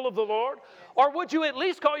disciple of the Lord? Yes. Or would you at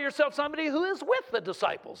least call yourself somebody who is with the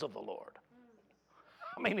disciples of the Lord?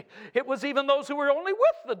 I mean, it was even those who were only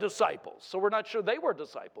with the disciples, so we're not sure they were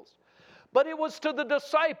disciples. But it was to the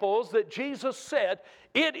disciples that Jesus said,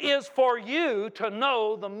 it is for you to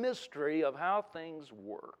know the mystery of how things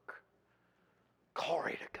work.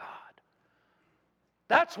 Glory to God.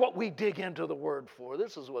 That's what we dig into the Word for.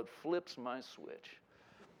 This is what flips my switch.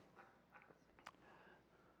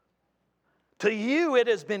 To you it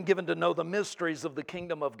has been given to know the mysteries of the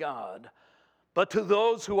kingdom of God. But to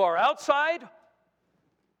those who are outside,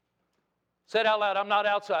 say it out loud, I'm not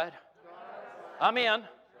outside. I'm in.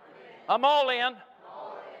 I'm all in.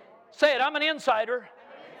 Say it, I'm an insider.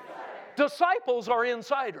 Disciples are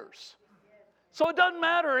insiders. So it doesn't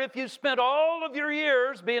matter if you spent all of your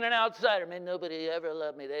years being an outsider. Man, nobody ever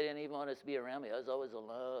loved me. They didn't even want us to be around me. I was always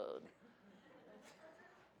alone.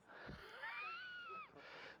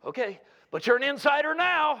 Okay, but you're an insider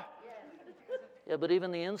now. Yeah, but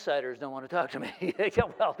even the insiders don't want to talk to me.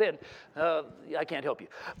 Well, then, I can't help you.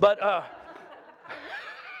 But,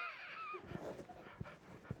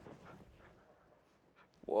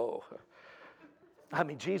 whoa. I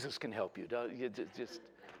mean, Jesus can help you. Just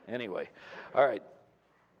anyway. All right.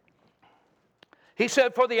 He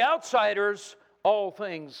said, for the outsiders, all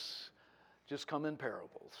things just come in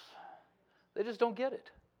parables. They just don't get it.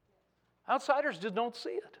 Outsiders just don't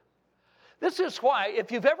see it. This is why,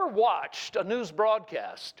 if you've ever watched a news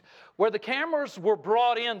broadcast where the cameras were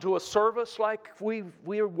brought into a service like we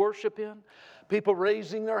worship in, people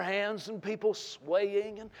raising their hands and people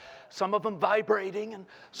swaying and some of them vibrating and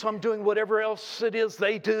some doing whatever else it is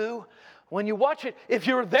they do. When you watch it, if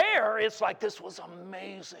you're there, it's like this was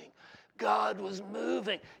amazing. God was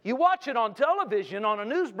moving. You watch it on television, on a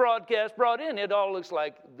news broadcast brought in, it all looks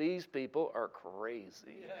like these people are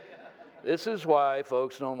crazy. This is why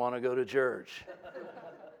folks don't want to go to church.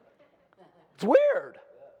 It's weird.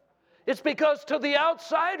 It's because to the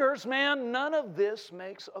outsiders, man, none of this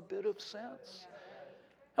makes a bit of sense.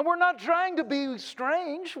 And we're not trying to be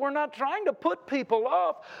strange. We're not trying to put people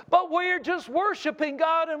off. But we're just worshiping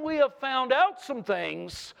God, and we have found out some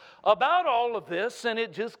things about all of this, and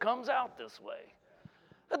it just comes out this way.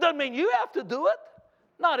 That doesn't mean you have to do it.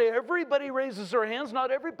 Not everybody raises their hands.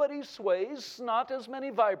 Not everybody sways. Not as many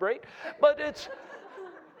vibrate. But it's...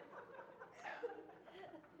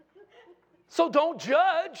 So don't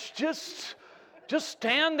judge. Just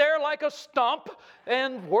stand there like a stump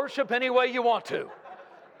and worship any way you want to.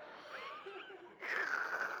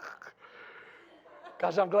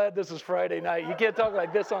 Gosh, I'm glad this is Friday night. You can't talk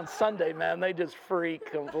like this on Sunday, man. They just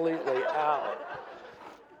freak completely out.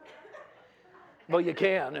 Well, you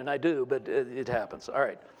can, and I do, but it happens. All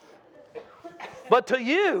right. But to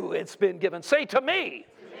you, it's been given. Say, to me.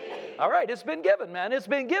 All right, it's been given, man. It's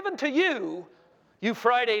been given to you, you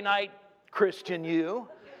Friday night Christian you.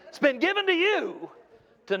 It's been given to you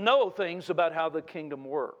to know things about how the kingdom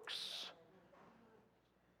works,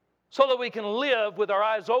 so that we can live with our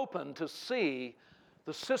eyes open to see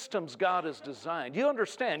the systems God has designed. You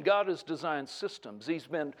understand, God has designed systems. He's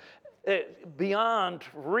been beyond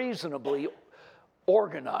reasonably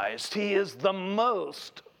organized. He is the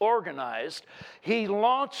most organized. He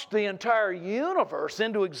launched the entire universe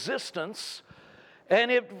into existence, and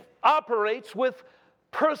it operates with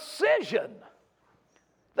precision.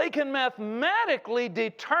 They can mathematically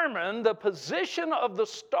determine the position of the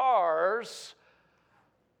stars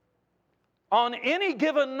on any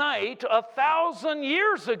given night 1,000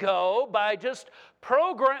 years ago by just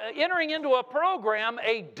entering into a program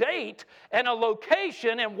a date and a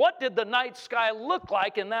location and what did the night sky look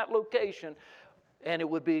like in that location. And it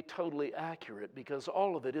would be totally accurate because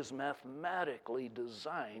all of it is mathematically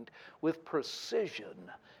designed with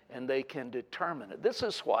precision and they can determine it. This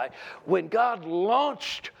is why when God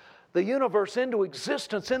launched the universe into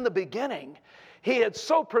existence in the beginning, He had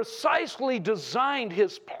so precisely designed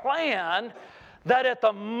His plan that at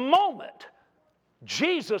the moment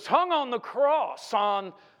Jesus hung on the cross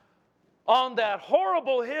on that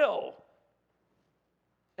horrible hill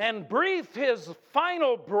and breathed His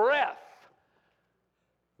final breath,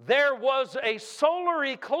 there was a solar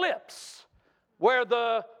eclipse where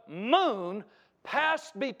the moon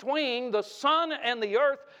passed between the sun and the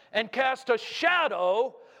earth, and cast a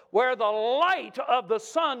shadow where the light of the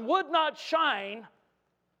sun would not shine,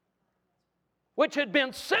 which had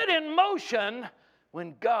been set in motion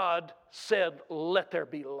when God said, "Let there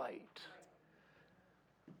be light."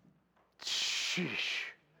 Sheesh.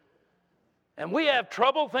 And we have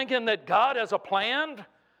trouble thinking that God has a plan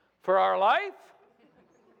for our life?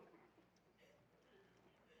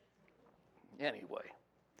 Anyway,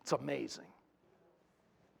 it's amazing.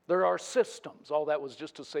 There are systems. All that was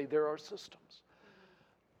just to say there are systems.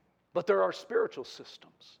 But there are spiritual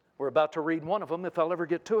systems. We're about to read one of them, if I'll ever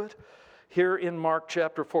get to it, here in Mark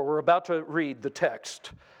chapter 4. We're about to read the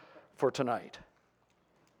text for tonight.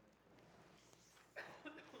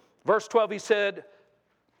 Verse 12, he said,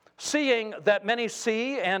 "Seeing that many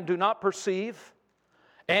see and do not perceive,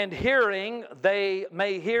 and hearing they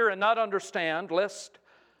may hear and not understand, lest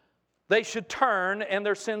they should turn and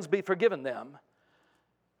their sins be forgiven them.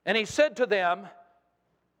 And he said to them,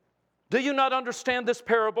 do you not understand this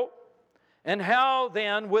parable? And how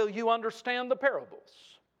then will you understand the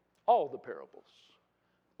parables?" All the parables.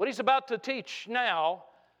 What he's about to teach now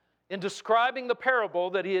in describing the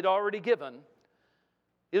parable that he had already given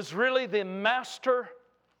is really the master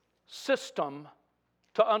system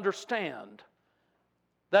to understand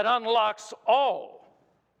that unlocks all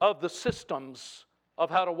of the systems of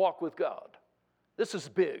how to walk with God. This is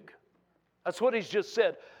big. That's what he's just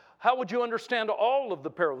said. How would you understand all of the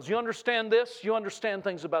parables? You understand this, you understand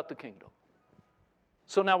things about the kingdom.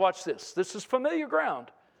 So now watch this. This is familiar ground,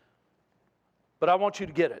 but I want you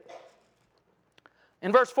to get it.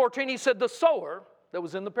 In verse 14, he said, the sower, that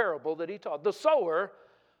was in the parable that he taught, the sower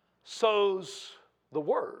sows the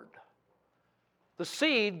word. The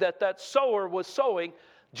seed that sower was sowing,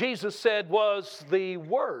 Jesus said, was the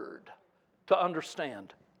word to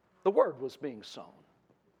understand. The word was being sown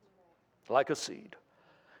like a seed.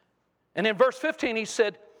 And in verse 15 he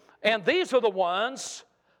said, and these are the ones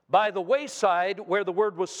by the wayside where the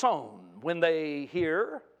word was sown. When they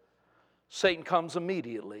hear, Satan comes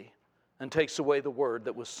immediately and takes away the word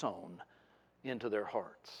that was sown into their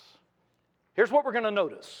hearts. Here's what we're going to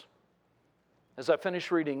notice as I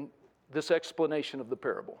finish reading this explanation of the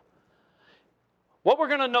parable. What we're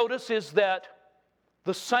going to notice is that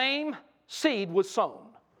the same seed was sown.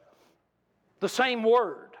 The same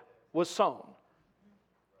word was sown.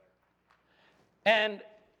 And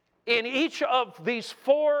in each of these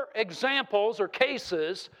four examples or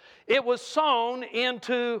cases, it was sown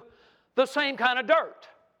into the same kind of dirt.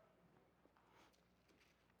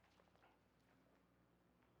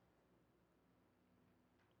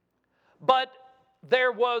 But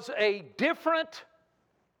there was a different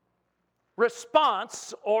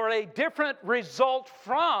response or a different result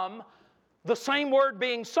from the same word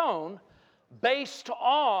being sown based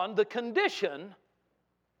on the condition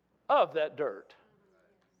of that dirt.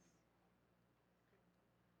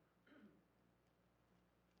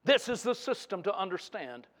 This is the system to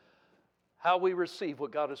understand how we receive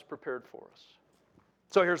what God has prepared for us.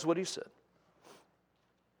 So here's what he said.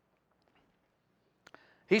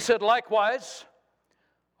 He said, likewise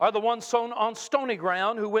are the ones sown on stony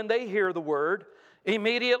ground, who when they hear the word,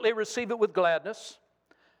 immediately receive it with gladness.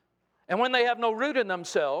 And when they have no root in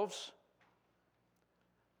themselves,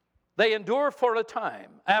 they endure for a time.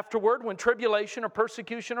 Afterward, when tribulation or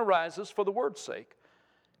persecution arises for the word's sake,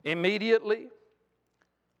 immediately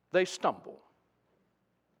they stumble.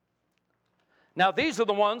 Now these are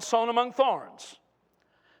the ones sown among thorns.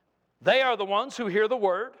 They are the ones who hear the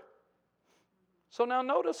word. So now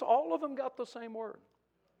notice all of them got the same word.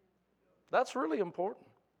 That's really important.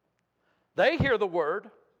 They hear the word,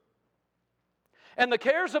 and the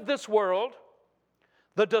cares of this world,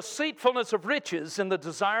 the deceitfulness of riches and the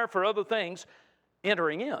desire for other things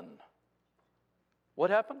entering in. What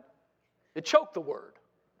happened? It choked the word.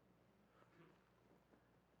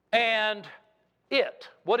 And it,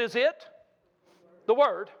 what is it? The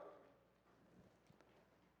word.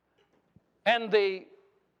 And the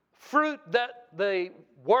fruit that the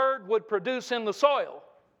word would produce in the soil,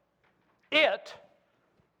 it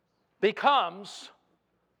becomes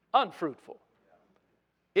unfruitful.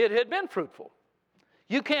 It had been fruitful.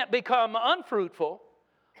 You can't become unfruitful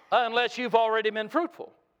unless you've already been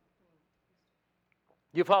fruitful.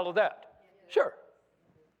 You follow that? Sure.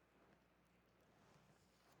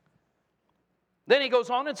 Then he goes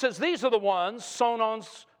on and says, these are the ones sown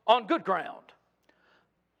on good ground.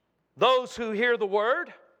 Those who hear the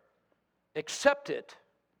word, accept it,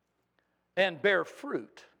 and bear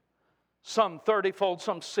fruit. Some 30-fold,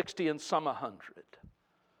 some 60, and some 100.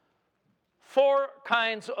 Four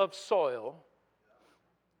kinds of soil.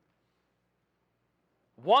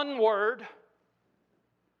 One word,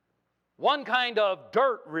 one kind of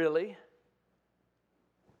dirt, really,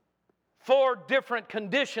 4 different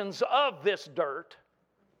conditions of this dirt,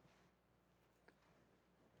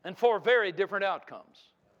 and 4 very different outcomes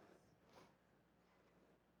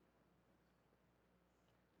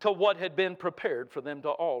to what had been prepared for them to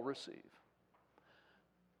all receive.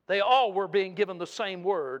 They all were being given the same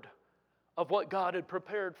word of what God had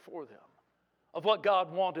prepared for them, of what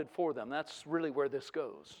God wanted for them. That's really where this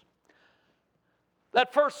goes.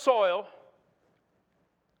 That first soil,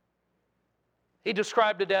 he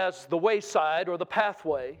described it as the wayside or the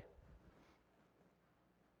pathway.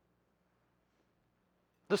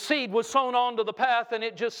 The seed was sown onto the path, and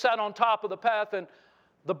it just sat on top of the path, and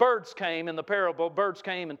the birds came in the parable. Birds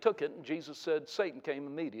came and took it, and Jesus said Satan came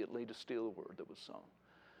immediately to steal the word that was sown.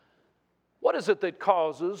 What is it that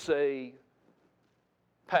causes a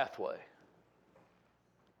pathway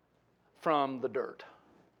from the dirt?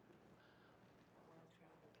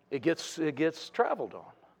 It gets traveled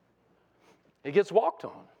on. It gets walked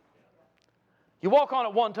on. You walk on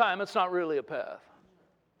it one time, it's not really a path.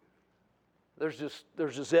 There's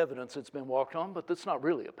just evidence it's been walked on, but that's not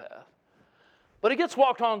really a path. But it gets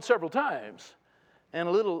walked on several times, and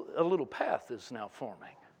a little path is now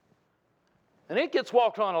forming. And it gets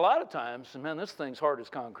walked on a lot of times, and man, this thing's hard as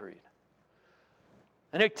concrete.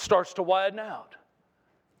 And it starts to widen out.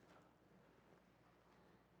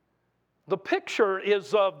 The picture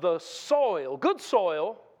is of the soil,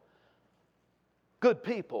 good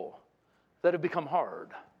people that have become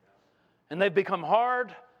hard. And they've become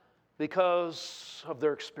hard because of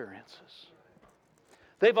their experiences.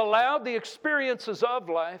 They've allowed the experiences of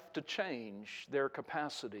life to change their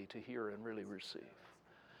capacity to hear and really receive.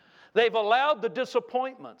 They've allowed the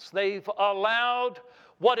disappointments. They've allowed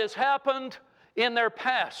what has happened in their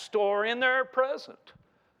past or in their present.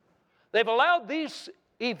 They've allowed these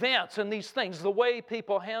events and these things, the way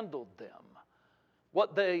people handled them,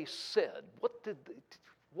 what they said. Do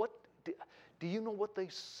you know what they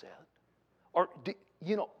said? Or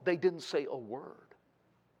they didn't say a word.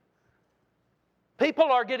 People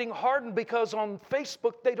are getting hardened because on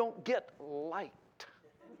Facebook they don't get liked.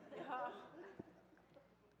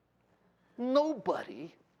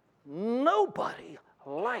 Nobody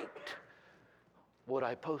liked what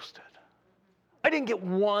I posted. I didn't get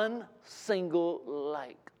one single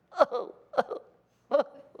like.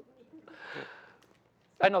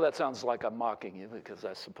 I know that sounds like I'm mocking you because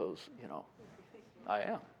I suppose, I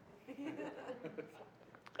am.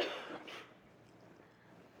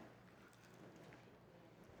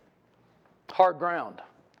 Hard ground.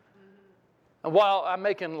 And while I'm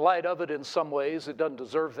making light of it in some ways, it doesn't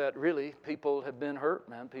deserve that really. People have been hurt,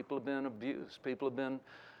 man. People have been abused. People have been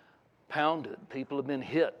pounded. People have been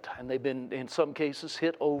hit. And they've been, in some cases,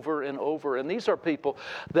 hit over and over. And these are people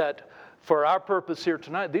that, for our purpose here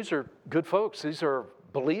tonight, these are good folks. These are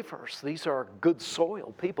believers. These are good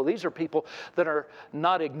soil people. These are people that are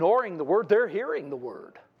not ignoring the word. They're hearing the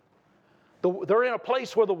word. They're in a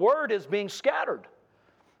place where the word is being scattered.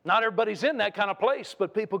 Not everybody's in that kind of place,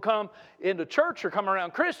 but people come into church or come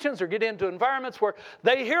around Christians or get into environments where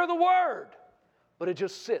they hear the word, but it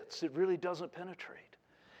just sits. It really doesn't penetrate.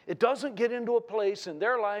 It doesn't get into a place in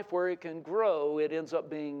their life where it can grow. It ends up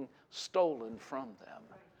being stolen from them.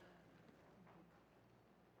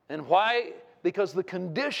 And why? Because the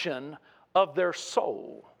condition of their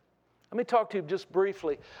soul. Let me talk to you just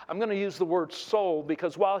briefly. I'm going to use the word soul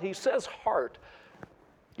because while he says heart,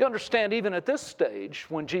 you understand, even at this stage,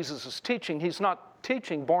 when Jesus is teaching, he's not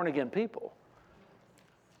teaching born-again people.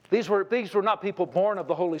 These were not people born of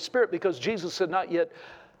the Holy Spirit because Jesus had not yet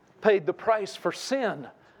paid the price for sin.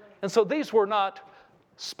 And so these were not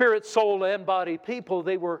spirit, soul, and body people.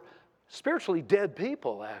 They were spiritually dead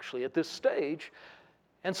people, actually, at this stage.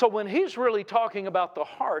 And so when he's really talking about the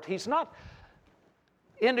heart, he's not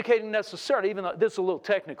indicating necessarily, even though this is a little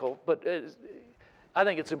technical, but I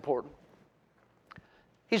think it's important.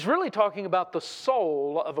 He's really talking about the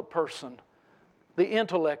soul of a person, the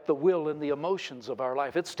intellect, the will, and the emotions of our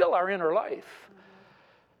life. It's still our inner life.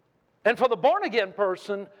 And for the born-again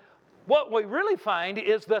person, what we really find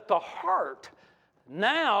is that the heart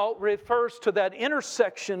now refers to that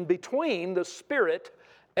intersection between the spirit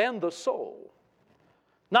and the soul.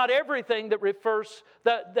 Not everything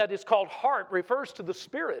that is called heart refers to the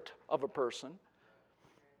spirit of a person.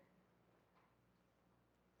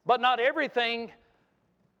 But not everything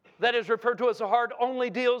that is referred to as a heart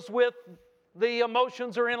only deals with the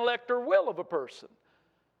emotions or intellect or will of a person.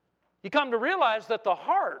 You come to realize that the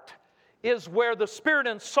heart is where the spirit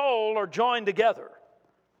and soul are joined together.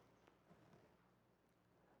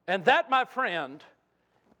 And that, my friend,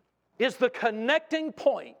 is the connecting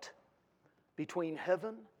point between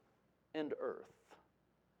heaven and earth.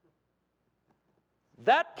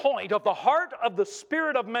 That point of the heart of the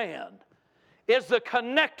spirit of man is the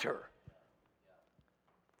connector,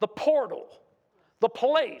 the portal, the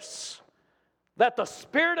place that the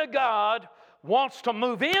Spirit of God wants to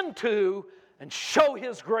move into and show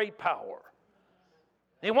His great power.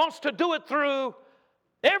 He wants to do it through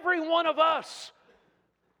every one of us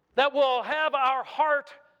that will have our heart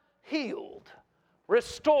healed,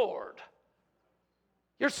 restored.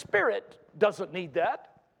 Your spirit doesn't need that.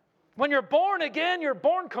 When you're born again, you're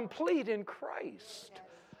born complete in Christ.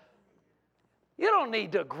 You don't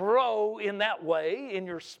need to grow in that way in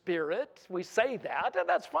your spirit. We say that, and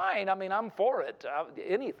that's fine. I mean, I'm for it,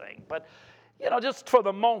 anything. But, just for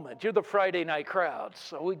the moment, you're the Friday night crowd,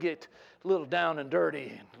 so we get a little down and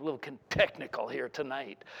dirty and a little technical here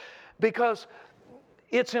tonight. Because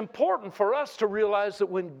it's important for us to realize that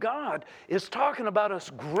when God is talking about us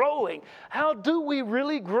growing, how do we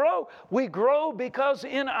really grow? We grow because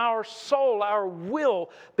in our soul, our will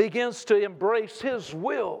begins to embrace His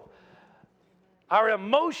will. Our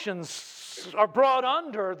emotions are brought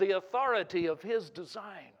under the authority of His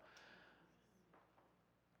design.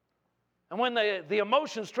 And when the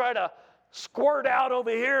emotions try to squirt out over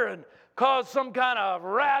here and cause some kind of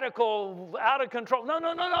radical, out of control,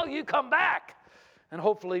 no, you come back. And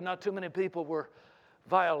hopefully not too many people were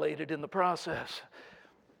violated in the process.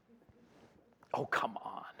 Oh, come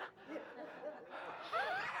on.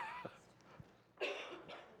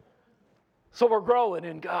 So we're growing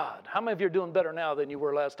in God. How many of you are doing better now than you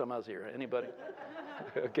were last time I was here? Anybody?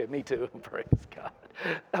 Okay, me too. Praise God.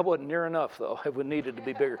 That wasn't near enough, though. It would needed to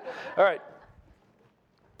be bigger. All right.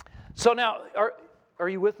 So now, are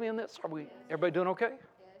you with me in this? Everybody doing okay?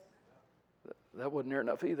 That wasn't near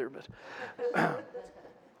enough either, but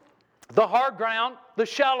the hard ground, the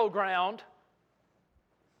shallow ground,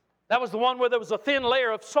 that was the one where there was a thin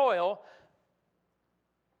layer of soil.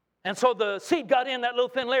 And so the seed got in that little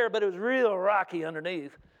thin layer, but it was real rocky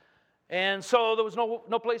underneath. And so there was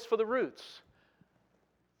no place for the roots.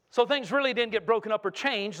 So things really didn't get broken up or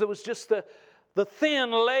changed. There was just the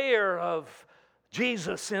thin layer of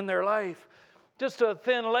Jesus in their life. Just a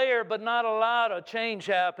thin layer, but not a lot of change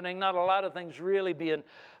happening, not a lot of things really being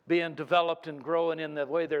developed and growing in the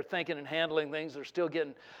way they're thinking and handling things. They're still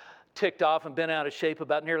getting ticked off and bent out of shape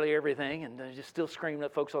about nearly everything, and they're just still screaming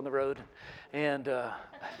at folks on the road. And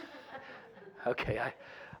okay,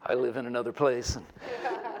 I live in another place, and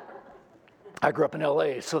I grew up in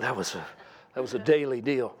L.A., so that was a daily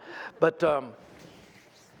deal. But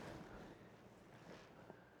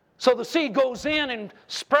so the seed goes in and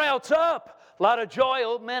sprouts up. A lot of joy.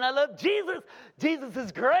 Oh, man, I love Jesus. Jesus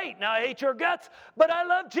is great. Now, I hate your guts, but I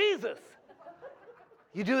love Jesus.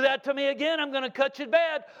 You do that to me again, I'm going to cut you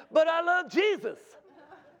bad, but I love Jesus.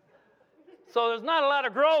 So there's not a lot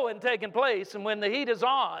of growing taking place, and when the heat is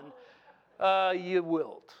on, you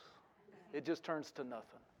wilt. It just turns to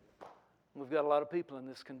nothing. We've got a lot of people in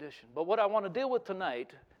this condition. But what I want to deal with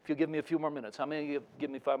tonight, if you give me a few more minutes, how many of you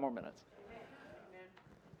give me 5 more minutes? Amen.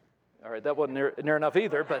 All right, that wasn't near enough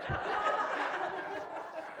either, but...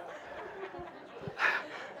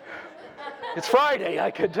 It's Friday,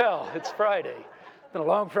 I could tell. It's Friday. It's been a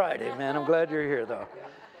long Friday, man. I'm glad you're here, though.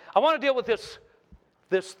 I want to deal with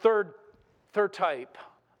this third type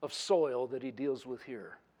of soil that he deals with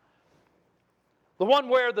here. The one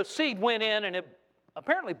where the seed went in and it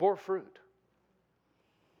apparently bore fruit.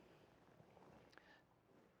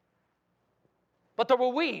 But there were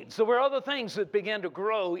weeds. There were other things that began to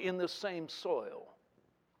grow in the same soil.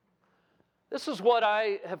 This is what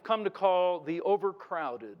I have come to call the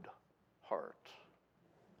overcrowded heart.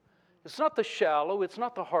 It's not the shallow, it's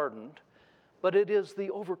not the hardened, but it is the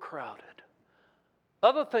overcrowded.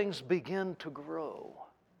 Other things begin to grow.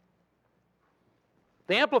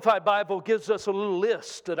 The Amplified Bible gives us a little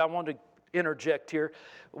list that I want to interject here.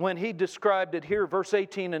 When he described it here, verse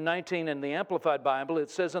 18 and 19 in the Amplified Bible, it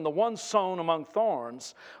says, "And the ones sown among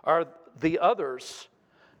thorns are the others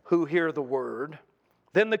who hear the word,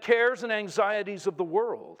 then the cares and anxieties of the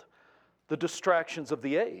world, the distractions of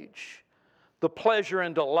the age, the pleasure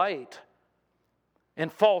and delight,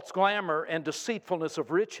 and false glamour and deceitfulness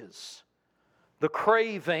of riches, the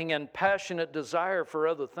craving and passionate desire for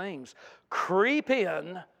other things, creep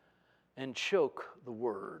in and choke the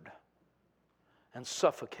word and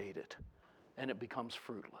suffocate it, and it becomes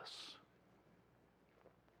fruitless."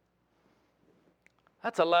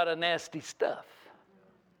 That's a lot of nasty stuff.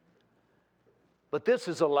 But this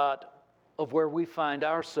is a lot of where we find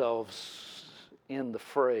ourselves in the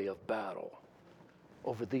fray of battle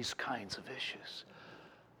over these kinds of issues.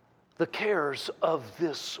 The cares of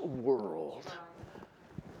this world.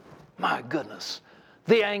 My goodness,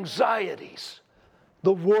 the anxieties,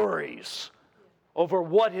 the worries over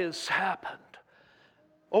what has happened,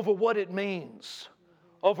 over what it means,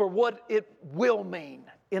 over what it will mean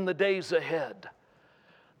in the days ahead.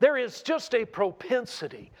 There is just a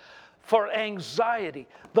propensity for anxiety.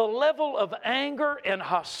 The level of anger and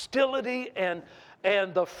hostility and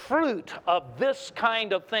the fruit of this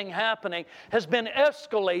kind of thing happening has been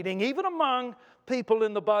escalating even among people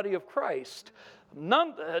in the body of Christ.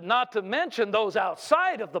 Not to mention those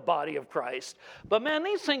outside of the body of Christ. But man,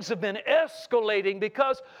 these things have been escalating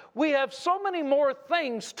because we have so many more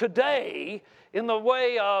things today in the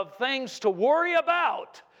way of things to worry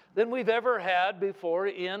about than we've ever had before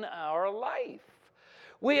in our life.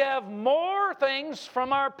 We have more things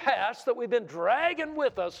from our past that we've been dragging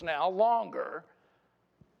with us now longer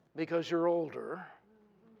because you're older,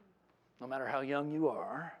 no matter how young you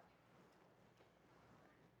are.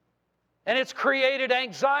 And it's created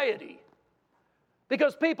anxiety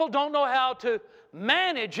because people don't know how to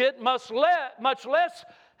manage it, much less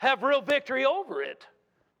have real victory over it.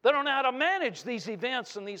 They don't know how to manage these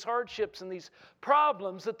events and these hardships and these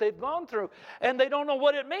problems that they've gone through. And they don't know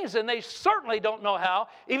what it means. And they certainly don't know how,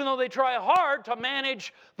 even though they try hard to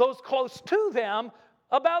manage those close to them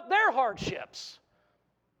about their hardships.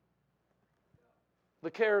 The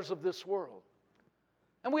cares of this world.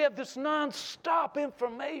 And we have this nonstop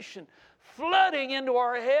information flooding into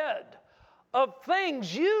our head of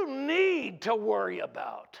things you need to worry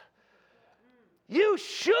about. You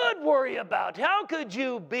should worry about. How could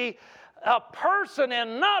you be a person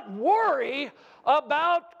and not worry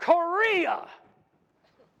about Korea?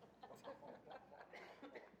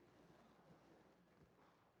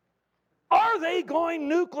 Are they going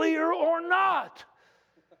nuclear or not?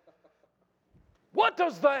 What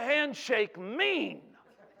does the handshake mean?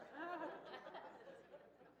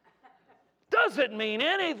 Does it mean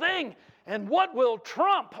anything? And what will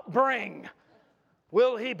Trump bring?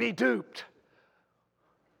 Will he be duped?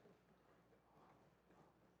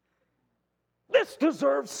 This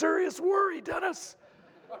deserves serious worry, Dennis.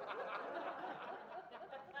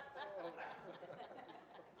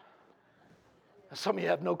 Some of you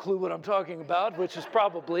have no clue what I'm talking about, which is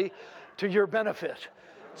probably to your benefit.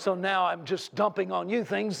 So now I'm just dumping on you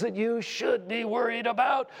things that you should be worried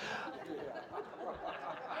about.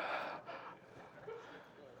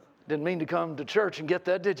 Didn't mean to come to church and get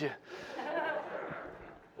that, did you?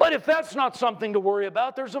 But if that's not something to worry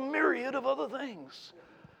about, there's a myriad of other things.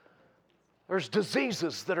 There's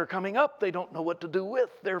diseases that are coming up they don't know what to do with.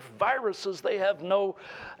 There's viruses they have no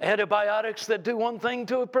antibiotics that do one thing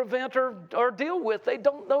to prevent or deal with. They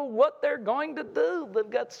don't know what they're going to do. They've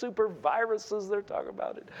got super viruses they're talking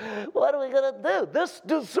about it. What are we going to do? This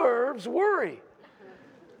deserves worry.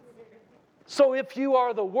 So if you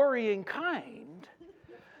are the worrying kind,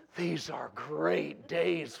 these are great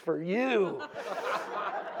days for you.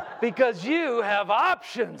 Because you have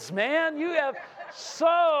options, man. You have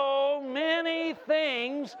so many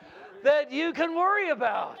things that you can worry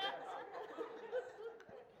about.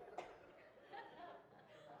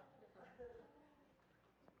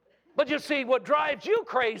 But you see, what drives you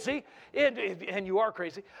crazy, and you are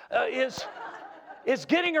crazy, is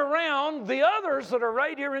getting around the others that are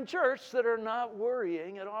right here in church that are not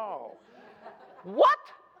worrying at all. What?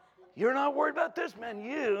 You're not worried about this? Man,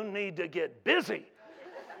 you need to get busy.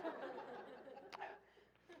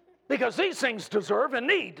 Because these things deserve and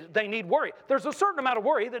they need worry. There's a certain amount of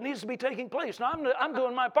worry that needs to be taking place. Now, I'm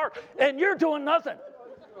doing my part, and you're doing nothing.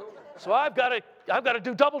 So I've got to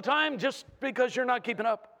do double time just because you're not keeping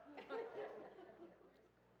up.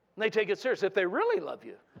 And they take it serious. If they really love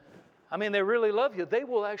you, they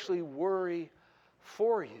will actually worry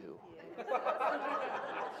for you.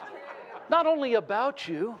 Not only about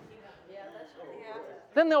you,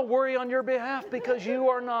 then they'll worry on your behalf because you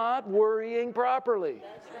are not worrying properly.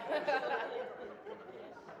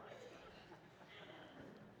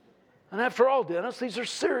 And after all, Dennis, these are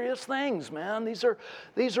serious things, man. These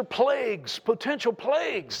are plagues, potential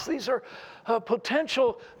plagues. These are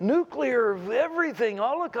potential nuclear everything,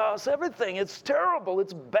 Holocaust, everything. It's terrible.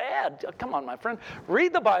 It's bad. Come on, my friend.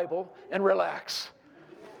 Read the Bible and relax.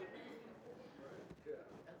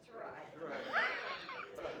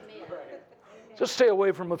 Just stay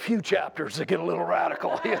away from a few chapters that get a little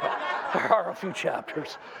radical. You know, there are a few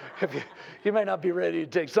chapters. You may not be ready to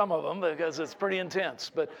take some of them because it's pretty intense.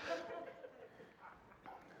 But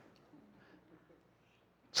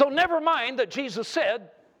so never mind that Jesus said,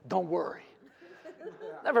 don't worry.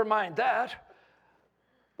 Never mind that.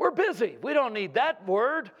 We're busy. We don't need that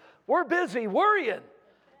word. We're busy worrying.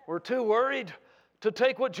 We're too worried to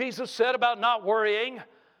take what Jesus said about not worrying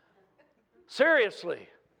seriously.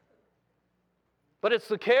 But it's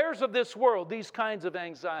the cares of this world, these kinds of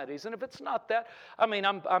anxieties. And if it's not that, I mean,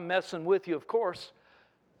 I'm messing with you, of course.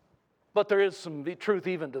 But there is some truth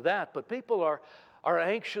even to that. But people are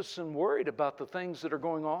anxious and worried about the things that are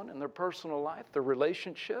going on in their personal life, their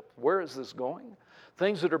relationship. Where is this going?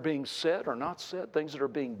 Things that are being said or not said, things that are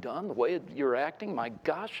being done, the way you're acting. My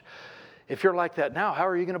gosh, if you're like that now, how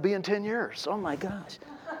are you going to be in 10 years? Oh, my gosh.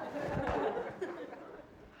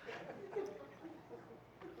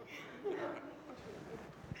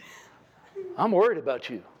 I'm worried about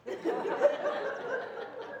you.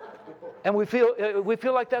 And we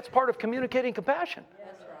feel like that's part of communicating compassion.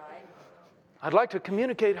 That's right. I'd like to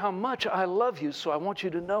communicate how much I love you, so I want you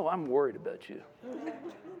to know I'm worried about you.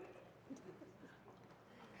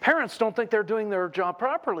 Parents don't think they're doing their job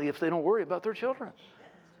properly if they don't worry about their children.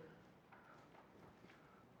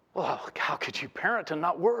 Well, how could you parent and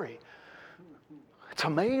not worry? It's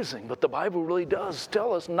amazing, but the Bible really does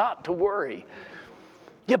tell us not to worry.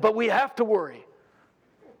 Yeah, but we have to worry.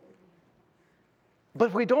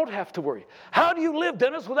 But we don't have to worry. How do you live,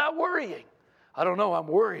 Dennis, without worrying? I don't know, I'm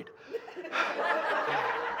worried.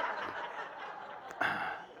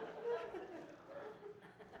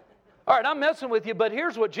 All right, I'm messing with you, but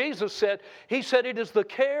here's what Jesus said. He said it is the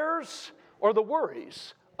cares or the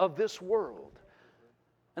worries of this world.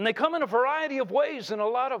 And they come in a variety of ways, and a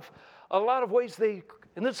lot of ways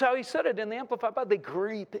and this is how he said it in the Amplified Bible, they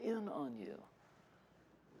creep in on you.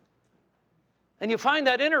 And you find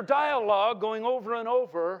that inner dialogue going over and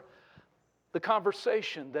over the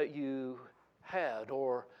conversation that you had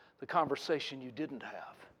or the conversation you didn't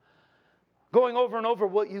have. Going over and over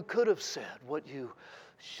what you could have said, what you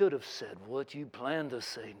should have said, what you plan to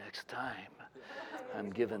say next time. I'm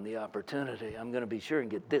given the opportunity. I'm going to be sure and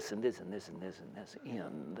get this and this and this and this and this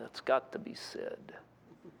in. That's got to be said.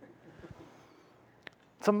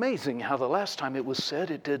 It's amazing how the last time it was said,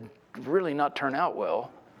 it did really not turn out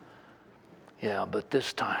well. Yeah, but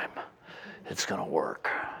this time, it's going to work.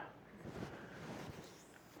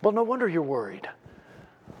 Well, no wonder you're worried.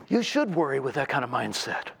 You should worry with that kind of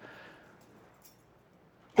mindset.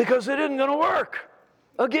 Because it isn't going to work.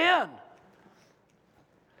 Again.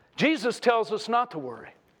 Jesus tells us not to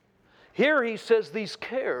worry. Here he says these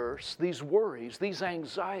cares, these worries, these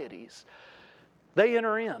anxieties, they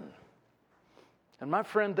enter in. And my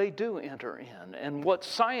friend, they do enter in. And what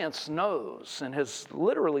science knows and has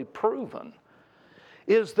literally proven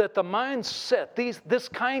is that the mindset, this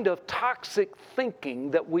kind of toxic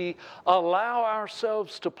thinking that we allow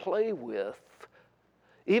ourselves to play with,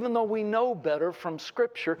 even though we know better from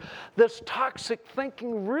Scripture, this toxic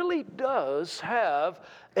thinking really does have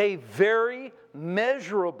a very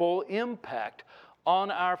measurable impact on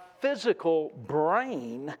our physical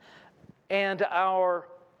brain and our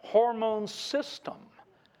hormone system.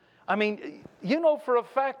 I mean, you know for a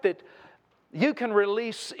fact that you can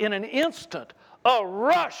release in an instant a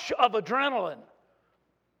rush of adrenaline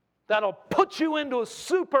that'll put you into a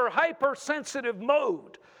super hypersensitive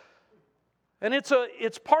mode. And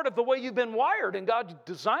it's part of the way you've been wired, and God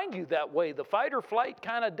designed you that way, the fight or flight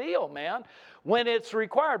kind of deal, man, when it's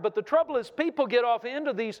required. But the trouble is people get off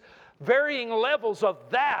into these varying levels of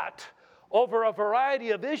that over a variety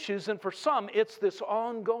of issues, and for some, it's this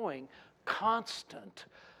ongoing, constant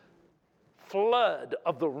flood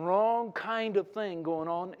of the wrong kind of thing going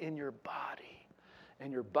on in your body.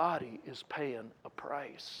 And your body is paying a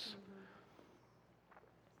price.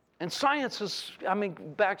 And science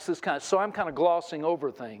backs this kind of, so I'm kind of glossing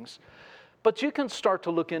over things. But you can start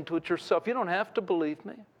to look into it yourself. You don't have to believe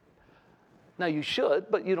me. Now you should,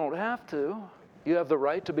 but you don't have to. You have the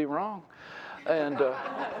right to be wrong. And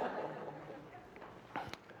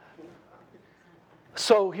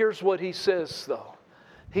so here's what he says, though.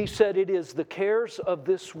 He said it is the cares of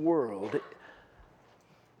this world,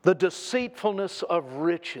 the deceitfulness of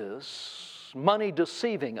riches, money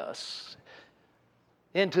deceiving us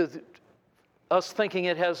into us thinking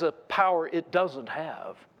it has a power it doesn't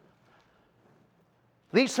have.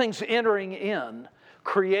 These things entering in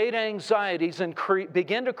create anxieties and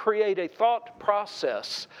begin to create a thought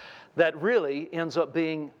process that really ends up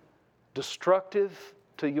being destructive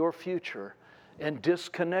to your future and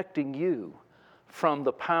disconnecting you from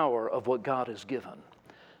the power of what God has given.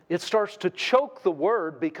 It starts to choke the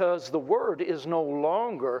Word because the Word is no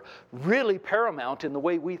longer really paramount in the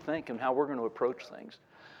way we think and how we're going to approach things.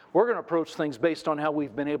 We're going to approach things based on how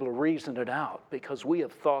we've been able to reason it out because we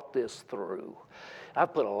have thought this through.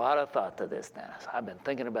 I've put a lot of thought to this, Dennis. I've been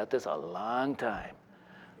thinking about this a long time.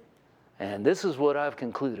 And this is what I've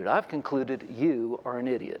concluded. I've concluded you are an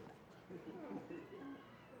idiot.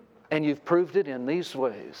 And you've proved it in these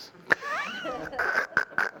ways.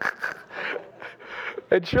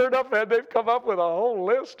 And sure enough, man, they've come up with a whole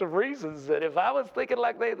list of reasons that if I was thinking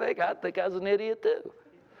like they think, I'd think I was an idiot too.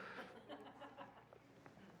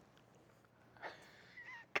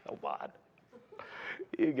 Come on.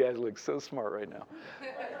 You guys look so smart right now.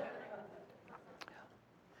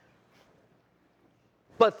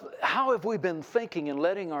 But how have we been thinking and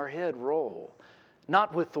letting our head roll?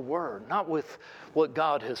 Not with the Word, not with what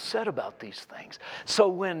God has said about these things. So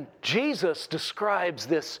when Jesus describes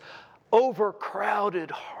this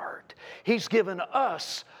overcrowded heart, He's given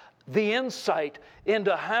us the insight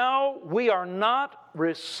into how we are not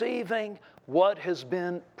receiving what has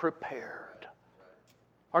been prepared.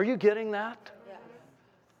 Are you getting that?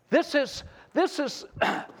 This is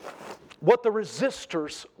what the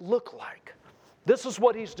resistors look like. This is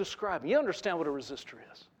what he's describing. You understand what a resistor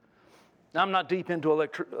is. Now, I'm not deep into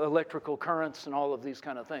electrical currents and all of these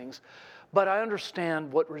kind of things, but I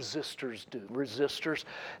understand what resistors do. Resistors,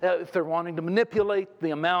 if they're wanting to manipulate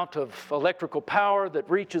the amount of electrical power that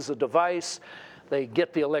reaches a device, they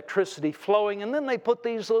get the electricity flowing, and then they put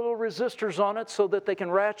these little resistors on it so that they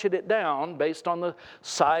can ratchet it down based on the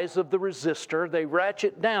size of the resistor. They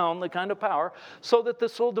ratchet down the kind of power so that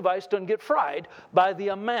this little device doesn't get fried by the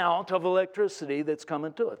amount of electricity that's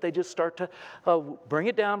coming to it. They just start to bring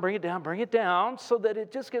it down, bring it down, bring it down so that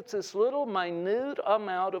it just gets this little minute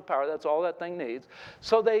amount of power. That's all that thing needs.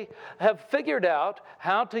 So they have figured out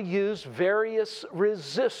how to use various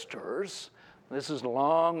resistors. This is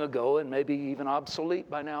long ago and maybe even obsolete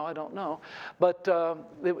by now, I don't know. But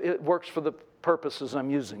it works for the purposes I'm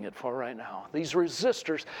using it for right now. These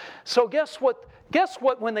resistors. So guess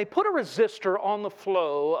what? When they put a resistor on the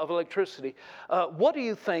flow of electricity, what do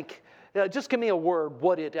you think? Just give me a word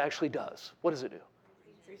what it actually does. What does it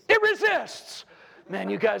do? It resists. Man,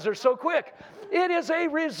 you guys are so quick. It is a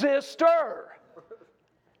resistor.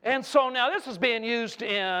 And so now this is being used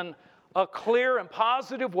in a clear and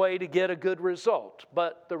positive way to get a good result.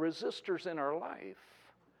 But the resistors in our life,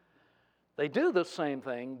 they do the same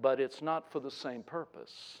thing, but it's not for the same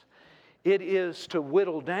purpose. It is to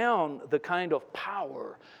whittle down the kind of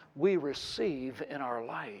power we receive in our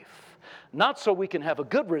life. Not so we can have a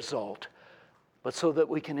good result, but so that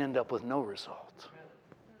we can end up with no result.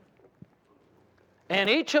 And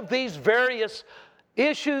each of these various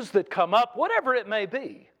issues that come up, whatever it may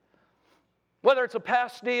be, whether it's a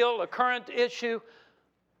past deal, a current issue,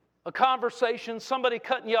 a conversation, somebody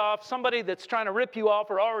cutting you off, somebody that's trying to rip you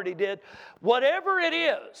off or already did, whatever it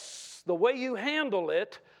is, the way you handle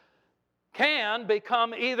it can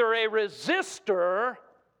become either a resistor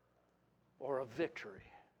or a victory.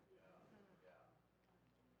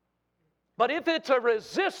 But if it's a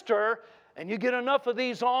resistor and you get enough of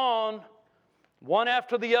these on, one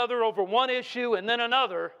after the other over one issue and then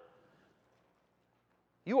another,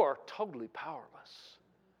 you are totally powerless.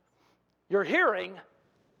 You're hearing,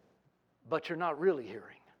 but you're not really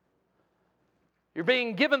hearing. You're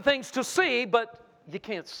being given things to see, but you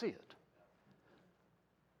can't see it.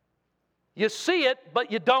 You see it,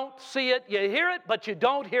 but you don't see it. You hear it, but you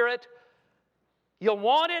don't hear it. You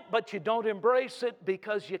want it, but you don't embrace it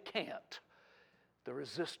because you can't. The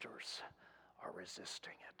resistors are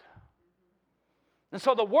resisting it. And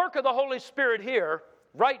so the work of the Holy Spirit here,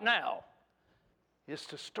 right now, is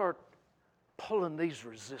to start pulling these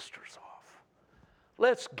resistors off.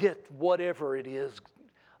 Let's get whatever it is,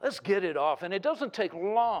 let's get it off. And it doesn't take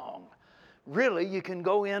long. Really, you can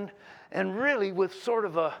go in and really with sort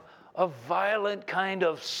of a violent kind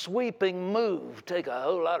of sweeping move, take a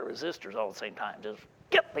whole lot of resistors all at the same time. Just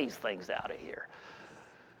get these things out of here.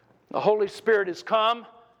 The Holy Spirit has come,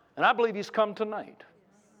 and I believe He's come tonight.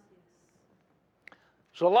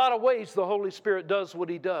 So a lot of ways the Holy Spirit does what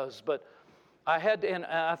He does, but I had to, and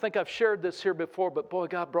I think I've shared this here before, but boy,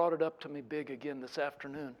 God brought it up to me big again this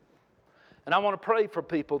afternoon. And I want to pray for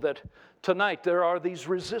people that tonight there are these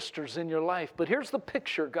resistors in your life. But here's the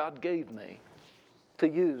picture God gave me to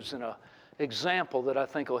use in an example that I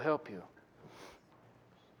think will help you.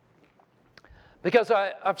 Because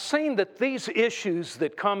I've seen that these issues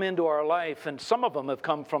that come into our life, and some of them have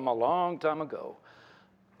come from a long time ago,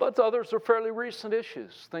 but others are fairly recent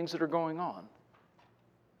issues, things that are going on.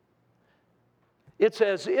 It's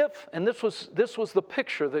as if, and this was the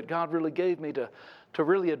picture that God really gave me to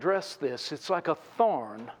really address this. It's like a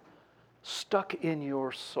thorn stuck in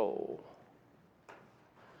your soul.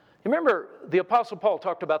 You remember the Apostle Paul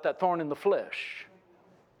talked about that thorn in the flesh.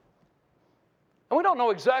 And we don't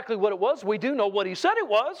know exactly what it was. We do know what he said it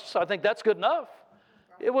was, so I think that's good enough.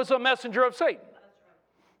 It was a messenger of Satan.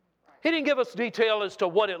 He didn't give us detail as to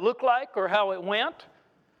what it looked like or how it went,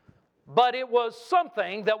 but it was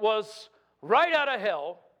something that was right out of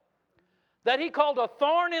hell that he called a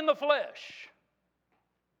thorn in the flesh.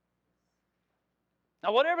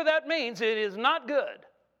 Now, whatever that means, it is not good.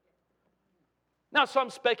 Now, some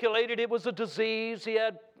speculated it was a disease. He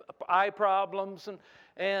had eye problems,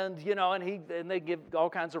 and they give all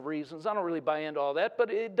kinds of reasons. I don't really buy into all that,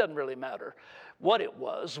 but it doesn't really matter what it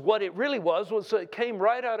was. What it really was it came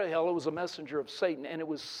right out of hell. It was a messenger of Satan, and it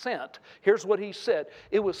was sent. Here's what he said.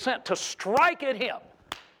 It was sent to strike at him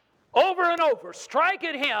over and over, strike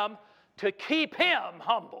at him to keep him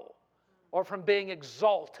humble or from being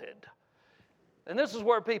exalted. And this is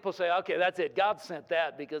where people say, okay, that's it. God sent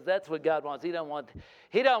that because that's what God wants. He doesn't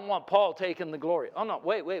want Paul taking the glory. Oh, no,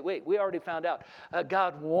 wait. We already found out.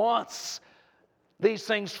 God wants these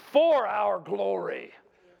things for our glory.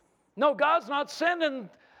 No, God's not sending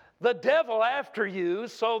the devil after you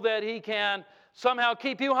so that he can somehow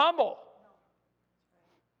keep you humble.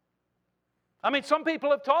 I mean, some people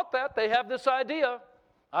have taught that. They have this idea.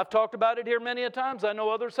 I've talked about it here many a times. I know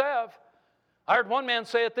others have. I heard one man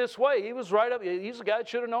say it this way. He was right up. He's a guy that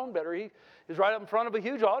should have known better. He was right up in front of a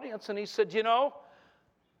huge audience, and he said,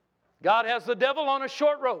 God has the devil on a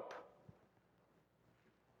short rope.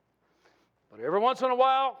 But every once in a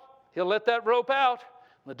while, he'll let that rope out,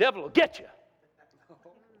 and the devil will get you.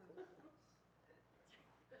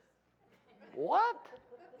 What?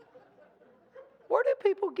 Where do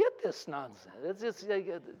people get this nonsense?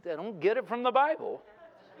 They don't get it from the Bible.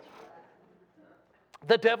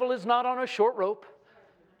 The devil is not on a short rope.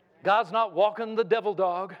 God's not walking the devil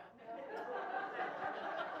dog.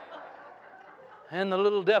 And the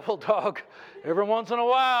little devil dog, every once in a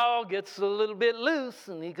while, gets a little bit loose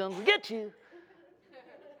and he comes to get you.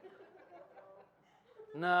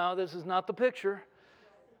 No, this is not the picture.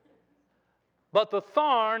 But the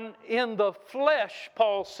thorn in the flesh,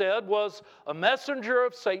 Paul said, was a messenger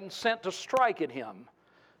of Satan sent to strike at him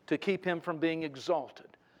to keep him from being exalted.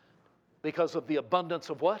 Because of the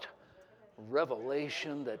abundance of what?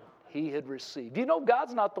 Revelation that he had received.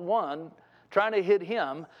 God's not the one trying to hit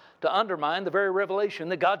him to undermine the very revelation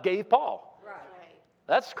that God gave Paul. Right.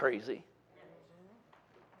 That's crazy.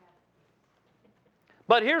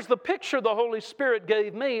 But here's the picture the Holy Spirit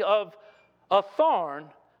gave me of a thorn,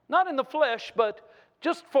 not in the flesh, but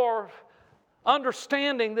just for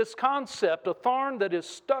understanding this concept, a thorn that is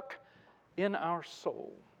stuck in our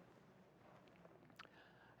soul.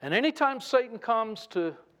 And anytime Satan comes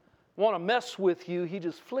to want to mess with you, he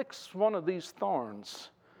just flicks one of these thorns.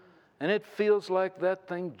 And it feels like that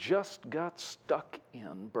thing just got stuck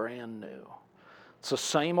in brand new. It's the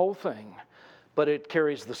same old thing, but it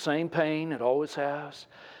carries the same pain it always has.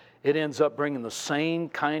 It ends up bringing the same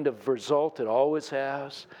kind of result it always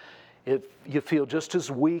has. You feel just as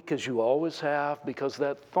weak as you always have because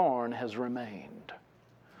that thorn has remained.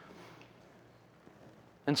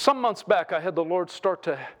 And some months back, I had the Lord start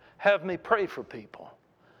to have me pray for people.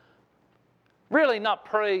 Really not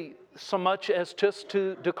pray so much as just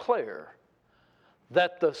to declare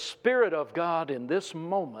that the Spirit of God in this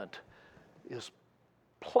moment is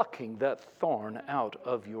plucking that thorn out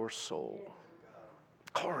of your soul.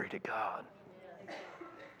 Glory to God.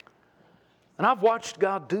 And I've watched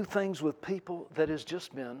God do things with people that has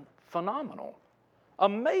just been phenomenal,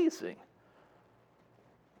 amazing.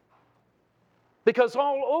 Because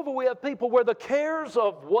all over we have people where the cares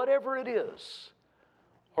of whatever it is,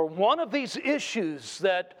 or one of these issues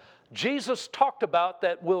that Jesus talked about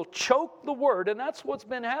that will choke the word, and that's what's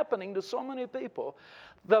been happening to so many people.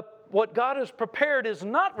 What God has prepared is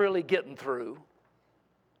not really getting through.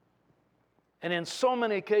 And in so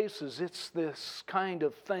many cases, it's this kind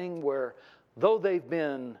of thing where though they've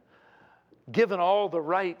been given all the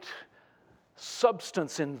right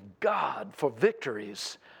substance in God for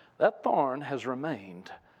victories, that thorn has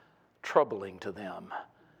remained troubling to them,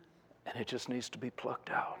 and it just needs to be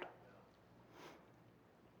plucked out.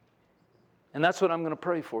 And that's what I'm going to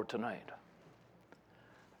pray for tonight.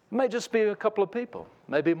 It may just be a couple of people,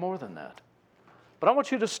 maybe more than that. But I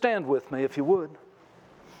want you to stand with me if you would.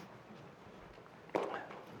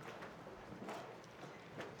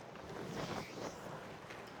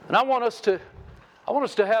 And I want us to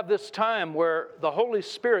have this time where the Holy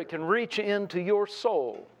Spirit can reach into your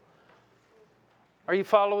soul. Are you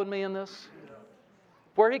following me in this?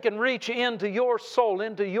 Where He can reach into your soul,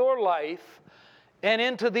 into your life, and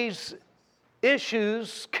into these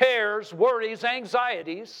issues, cares, worries,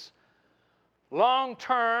 anxieties,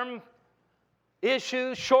 long-term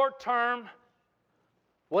issues, short-term,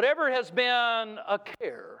 whatever has been a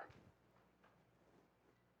care,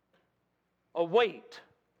 a weight,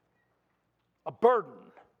 a burden,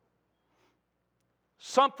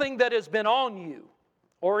 something that has been on you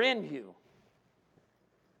or in you.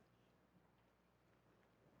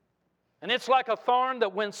 And it's like a thorn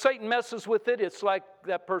that when Satan messes with it, it's like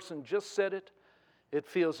that person just said it. It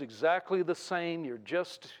feels exactly the same. You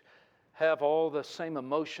just have all the same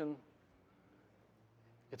emotion.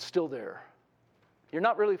 It's still there. You're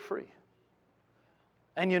not really free.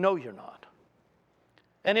 And you know you're not.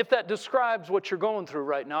 And if that describes what you're going through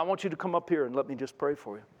right now, I want you to come up here and let me just pray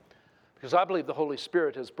for you. Because I believe the Holy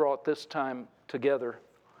Spirit has brought this time together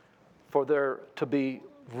for there to be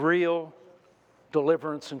real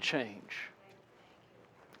deliverance and change.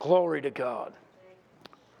 Glory to God.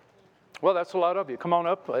 Well, that's a lot of you. Come on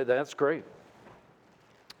up. That's great.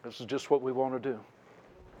 This is just what we want to do.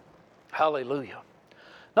 Hallelujah.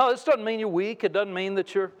 No, this doesn't mean you're weak. It doesn't mean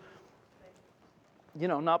that you're,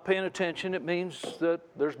 not paying attention. It means that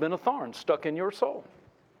there's been a thorn stuck in your soul.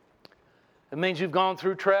 It means you've gone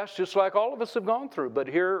through trash just like all of us have gone through. But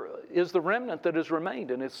here is the remnant that has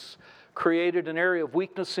remained, and it's created an area of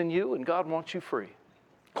weakness in you, and God wants you free.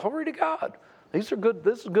 Glory to God. This is a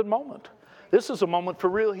good moment. This is a moment for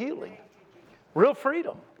real healing, real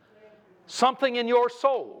freedom. Something in your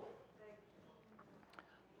soul.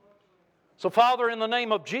 So, Father, in the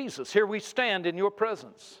name of Jesus, here we stand in your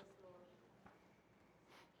presence.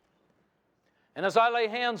 And as I lay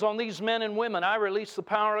hands on these men and women, I release the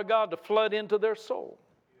power of God to flood into their soul.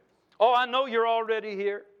 Oh, I know you're already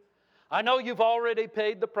here. I know you've already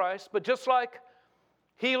paid the price, but just like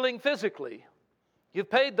healing physically, you've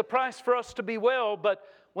paid the price for us to be well, but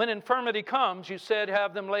when infirmity comes, you said,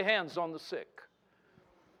 have them lay hands on the sick.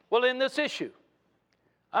 Well, in this issue,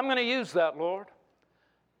 I'm going to use that, Lord.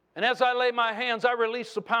 And as I lay my hands, I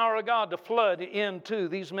release the power of God to flood into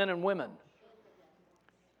these men and women.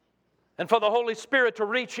 And for the Holy Spirit to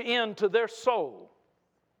reach into their soul.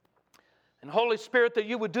 And Holy Spirit, that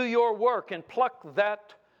you would do your work and pluck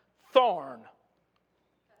that thorn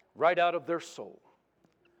right out of their soul.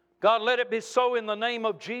 God, let it be so in the name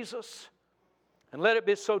of Jesus. And let it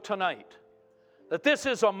be so tonight. That this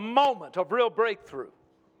is a moment of real breakthrough.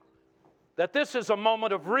 That this is a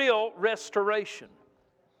moment of real restoration.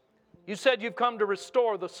 You said you've come to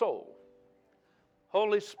restore the soul.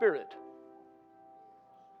 Holy Spirit,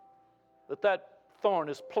 that thorn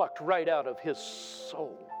is plucked right out of his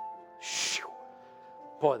soul. Shoo.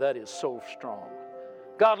 Boy, that is so strong.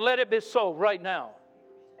 God, let it be so right now.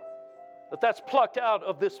 That's plucked out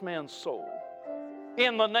of this man's soul.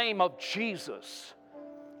 In the name of Jesus.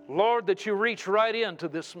 Lord, that you reach right into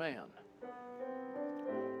this man.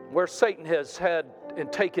 Where Satan has had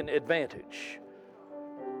and taken advantage.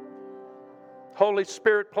 Holy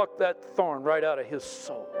Spirit, pluck that thorn right out of his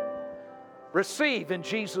soul. Receive in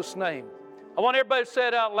Jesus' name. I want everybody to say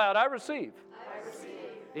it out loud. I receive. I receive.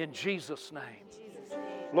 In Jesus' name.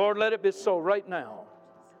 Lord, let it be so right now.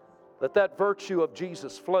 That virtue of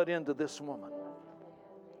Jesus flood into this woman.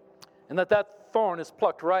 And that thorn is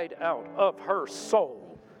plucked right out of her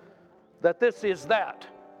soul. That this is that.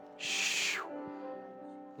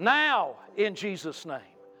 Now, in Jesus' name.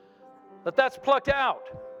 That's plucked out.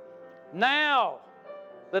 Now,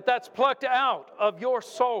 that's plucked out of your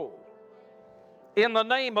soul. In the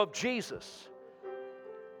name of Jesus.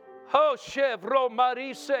 Oh, Chevro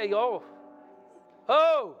Marise.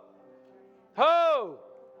 Oh.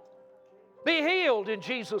 Be healed in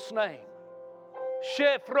Jesus' name.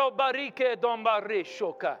 Chevro Barike Don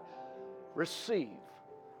Barishoka. Receive.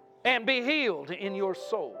 And be healed in your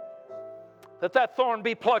soul. That thorn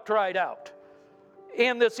be plucked right out.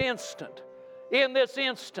 In this instant. In this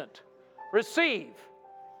instant. Receive.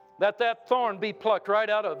 That thorn be plucked right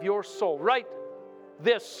out of your soul. Right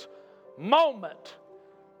this moment.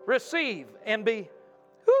 Receive and be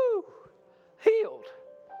healed.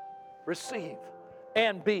 Receive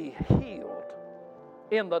and be healed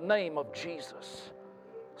in the name of Jesus.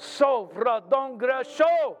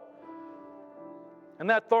 And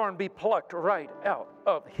that thorn be plucked right out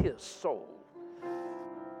of his soul.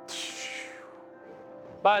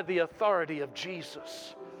 By the authority of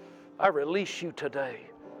Jesus, I release you today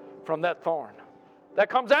from that thorn. That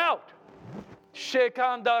comes out.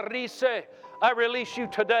 Shekandarise, I release you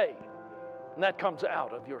today. And that comes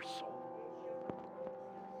out of your soul.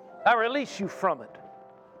 I release you from it.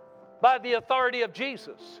 By the authority of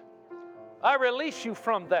Jesus, I release you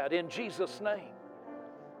from that in Jesus' name.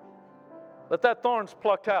 That thorn's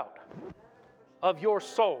plucked out of your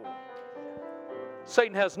soul.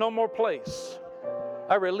 Satan has no more place.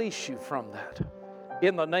 I release you from that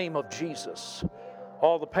in the name of Jesus.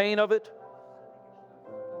 All the pain of it.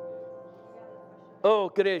 Oh,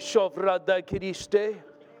 that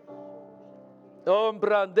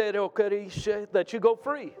you go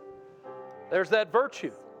free. There's that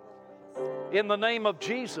virtue. In the name of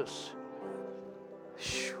Jesus,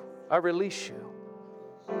 I release you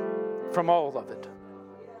from all of it.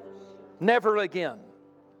 Never again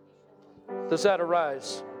does that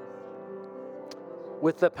arise?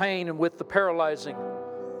 With the pain and with the paralyzing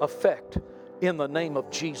effect in the name of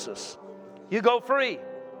Jesus. You go free.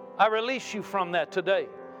 I release you from that today.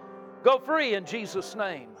 Go free in Jesus'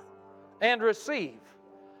 name and receive.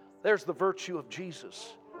 There's the virtue of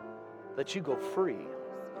Jesus, that you go free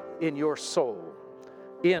in your soul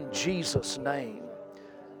in Jesus' name.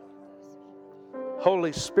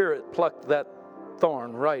 Holy Spirit, pluck that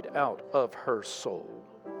thorn right out of her soul.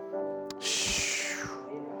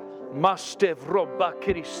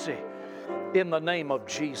 In the name of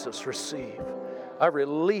Jesus, receive. I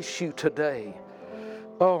release you today.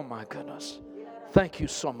 Oh my goodness. Thank you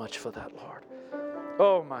so much for that, Lord.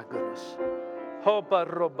 Oh my goodness.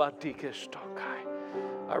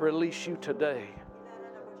 I release you today.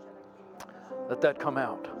 Let that come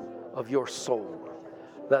out of your soul.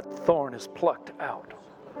 That thorn is plucked out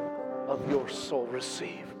of your soul.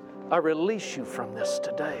 Receive. I release you from this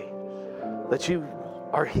today. That you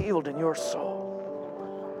are healed in your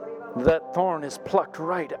soul. That thorn is plucked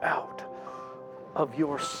right out of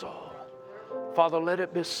your soul. Father, let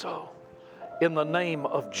it be so in the name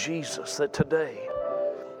of Jesus, that today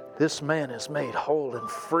this man is made whole and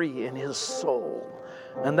free in his soul,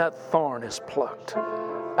 and that thorn is plucked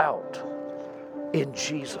out in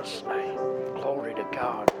Jesus' name. Glory to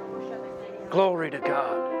God. Glory to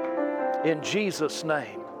God. In Jesus'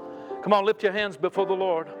 name. Come on, lift your hands before the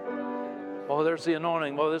Lord. Oh, there's the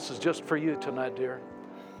anointing. Well, this is just for you tonight, dear.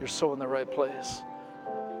 You're so in the right place.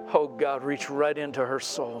 Oh, God, reach right into her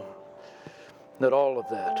soul. That all of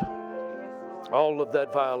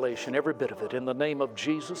that violation, every bit of it, in the name of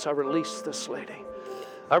Jesus, I release this lady.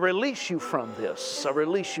 I release you from this. I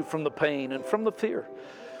release you from the pain and from the fear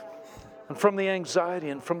and from the anxiety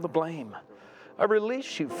and from the blame. I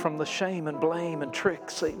release you from the shame and blame and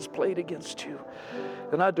tricks Satan's played against you.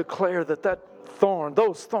 And I declare that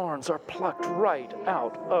those thorns are plucked right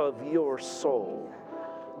out of your soul.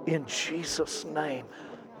 In Jesus' name,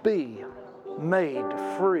 be made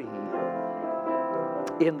free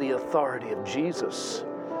in the authority of Jesus.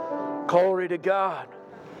 Glory to God.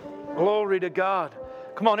 Glory to God.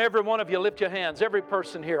 Come on, every one of you, lift your hands. Every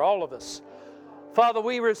person here, all of us. Father,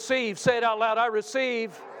 we receive. Say it out loud. I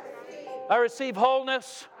receive. I receive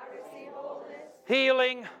wholeness,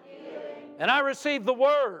 healing, and I receive the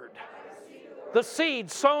Word, the seed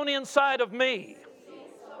sown inside of me,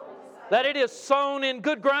 that it is sown in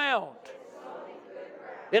good ground.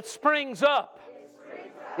 It springs up.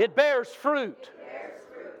 It bears fruit.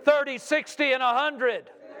 30, 60, and 100.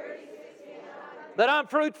 That I'm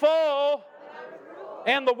fruitful,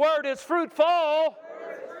 and the Word is fruitful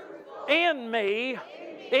in me,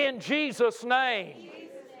 in Jesus' name.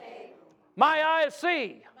 My eyes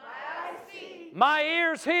see. My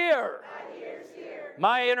ears hear.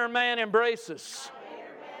 My inner man embraces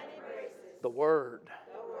the Word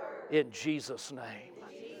in Jesus' name.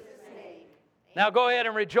 Now go ahead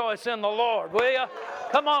and rejoice in the Lord, will you?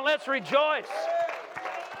 Come on, let's rejoice.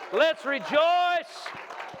 Let's rejoice.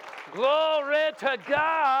 Glory to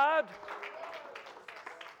God.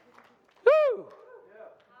 Woo!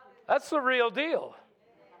 That's the real deal.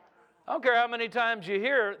 I don't care how many times you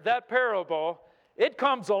hear that parable, it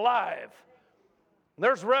comes alive.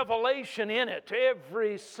 There's revelation in it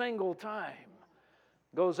every single time.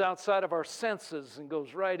 It goes outside of our senses and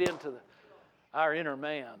goes right into our inner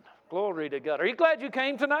man. Glory to God. Are you glad you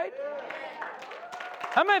came tonight?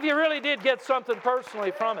 How many of you really did get something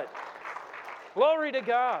personally from it? Glory to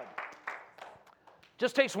God.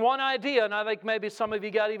 Just takes one idea, and I think maybe some of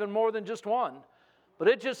you got even more than just one. But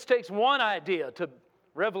it just takes one idea to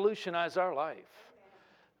revolutionize our life.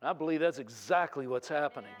 And I believe that's exactly what's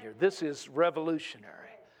happening here. This is revolutionary.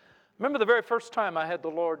 Remember the very first time I had the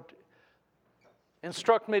Lord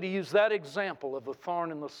instruct me to use that example of the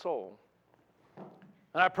thorn in the soul.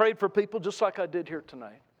 And I prayed for people just like I did here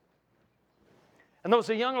tonight. And there was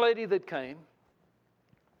a young lady that came,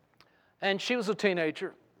 and she was a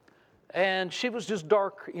teenager, and she was just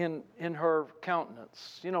dark in her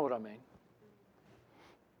countenance. You know what I mean?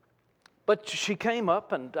 But she came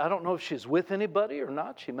up, and I don't know if she's with anybody or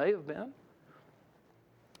not. She may have been.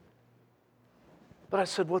 But I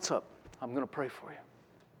said, "What's up? I'm going to pray for you."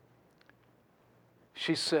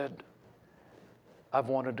 She said, "I've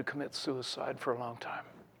wanted to commit suicide for a long time."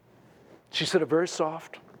 She said it very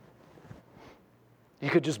soft. You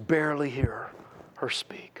could just barely hear her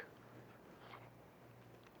speak.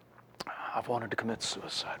 "I've wanted to commit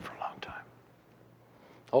suicide for a long time."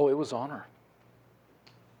 Oh, it was on her.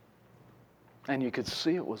 And you could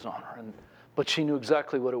see it was on her. But she knew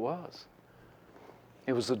exactly what it was.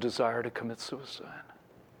 It was a desire to commit suicide.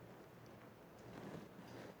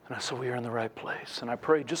 And I said, "Well, you're in the right place." And I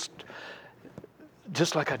prayed just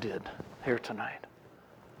just like I did here tonight,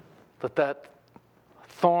 that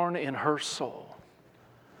thorn in her soul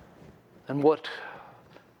and what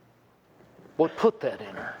put that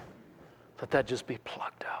in her, that just be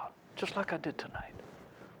plucked out, just like I did tonight.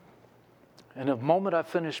 And the moment I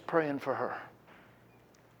finished praying for her,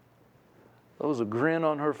 there was a grin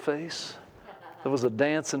on her face. There was a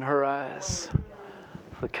dance in her eyes.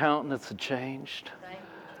 The countenance had changed.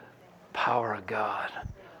 Power of God.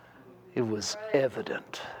 It was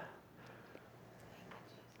evident.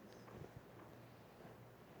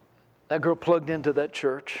 That girl plugged into that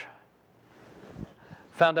church.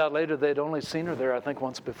 Found out later they'd only seen her there, I think,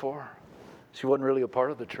 once before. She wasn't really a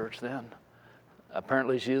part of the church then.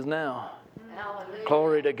 Apparently she is now. Hallelujah.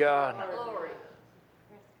 Glory to God. Glory.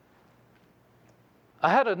 I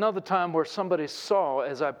had another time where somebody saw,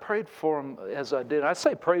 as I prayed for him, as I did. I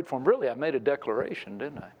say prayed for him, really, I made a declaration,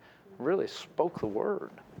 didn't I? Really spoke the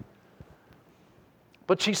word.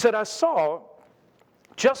 But she said, I saw,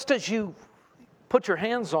 just as you put your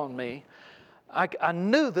hands on me, I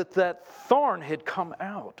knew that thorn had come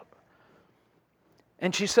out.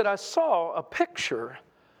 And she said, I saw a picture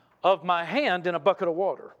of my hand in a bucket of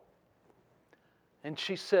water. And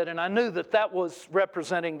she said, and I knew that was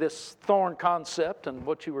representing this thorn concept and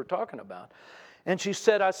what you were talking about. And she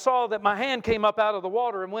said, I saw that my hand came up out of the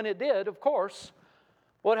water, and when it did, of course,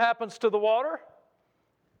 what happens to the water?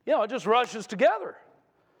 It just rushes together.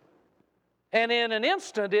 And in an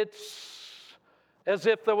instant, it's as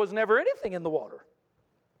if there was never anything in the water.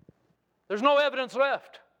 There's no evidence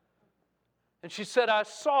left. And she said, I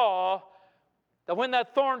saw that when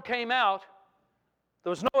that thorn came out,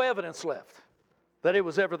 there was no evidence left that it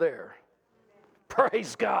was ever there.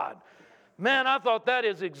 Praise God. Man, I thought that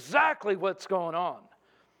is exactly what's going on.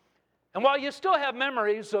 And while you still have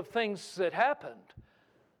memories of things that happened,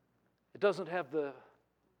 it doesn't have the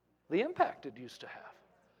impact it used to have.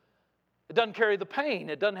 It doesn't carry the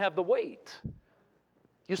pain. It doesn't have the weight.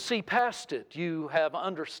 You see past it. You have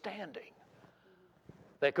understanding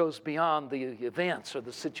that goes beyond the events or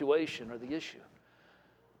the situation or the issue.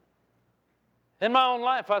 In my own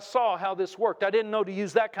life, I saw how this worked. I didn't know to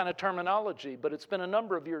use that kind of terminology, but it's been a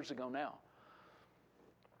number of years ago now.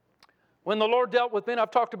 When the Lord dealt with me, and I've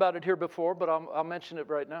talked about it here before, but I'll mention it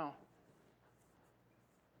right now.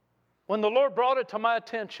 When the Lord brought it to my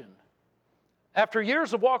attention, after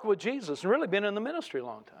years of walking with Jesus, and really been in the ministry a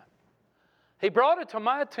long time, He brought it to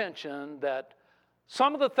my attention that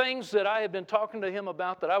some of the things that I had been talking to Him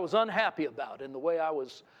about that I was unhappy about in the way I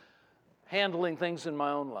was handling things in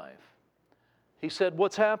my own life. He said,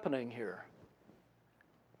 what's happening here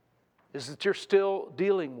is that you're still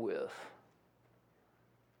dealing with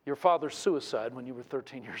your father's suicide when you were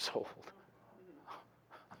 13 years old.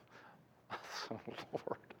 Oh,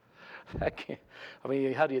 Lord.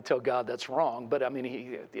 How do you tell God that's wrong? But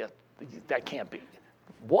that can't be.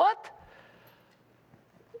 What?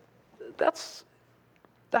 That's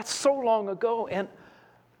so long ago. And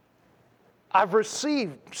I've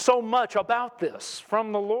received so much about this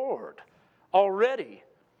from the Lord already.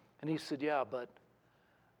 And He said, yeah, but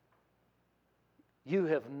you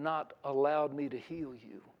have not allowed me to heal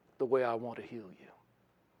you the way I want to heal you.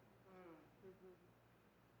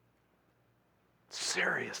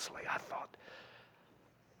 Seriously, I thought.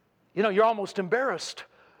 You're almost embarrassed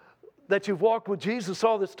that you've walked with Jesus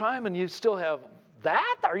all this time and you still have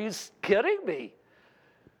that? Are you kidding me?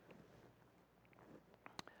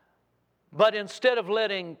 But instead of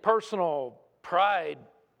letting personal pride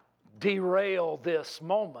derail this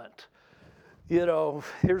moment,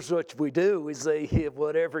 here's what we do. We say,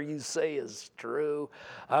 whatever you say is true.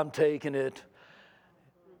 I'm taking it.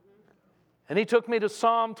 And He took me to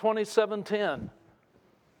Psalm 27:10.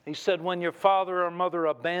 He said, when your father or mother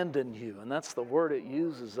abandoned you, and that's the word it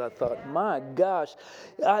uses, I thought, my gosh,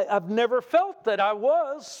 I've never felt that I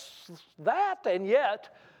was that, and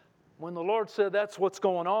yet, when the Lord said that's what's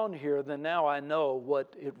going on here, then now I know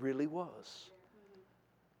what it really was.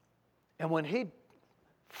 And when He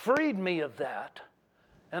freed me of that,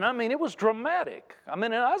 and it was dramatic. And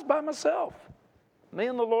I was by myself. Me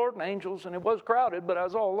and the Lord and angels, and it was crowded, but I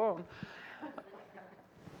was all alone.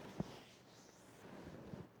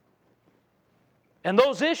 And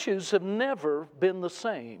those issues have never been the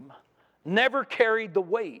same, never carried the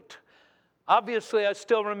weight. Obviously, I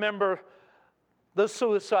still remember the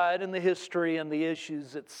suicide and the history and the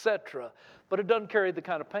issues, etc. But it doesn't carry the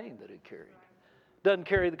kind of pain that it carried. It doesn't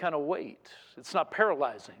carry the kind of weight. It's not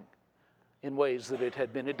paralyzing in ways that it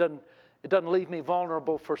had been. It doesn't leave me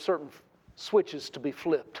vulnerable for certain switches to be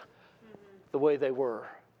flipped the way they were.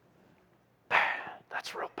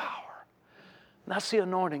 That's real power. And that's the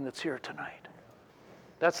anointing that's here tonight.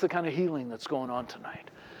 That's the kind of healing that's going on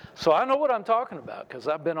tonight. So I know what I'm talking about because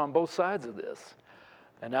I've been on both sides of this.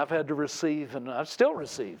 And I've had to receive, and I've still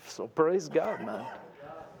received. So praise God, man.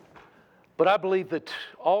 But I believe that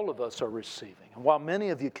all of us are receiving. And while many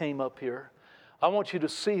of you came up here, I want you to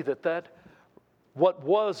see that what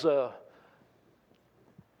was a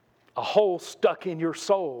hole stuck in your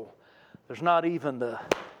soul, there's not even the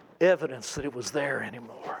evidence that it was there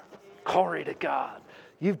anymore. Glory to God.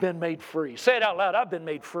 You've been made free. Say it out loud. I've been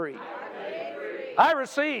made free. I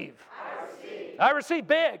receive. I receive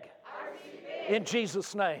big. In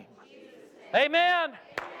Jesus' name. Amen.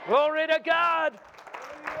 Glory to God.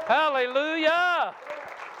 Hallelujah.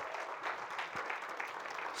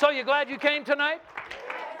 So you glad you came tonight?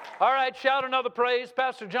 All right, shout another praise.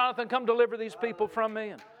 Pastor Jonathan, come deliver these people from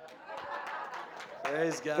me.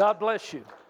 Praise God. God bless you.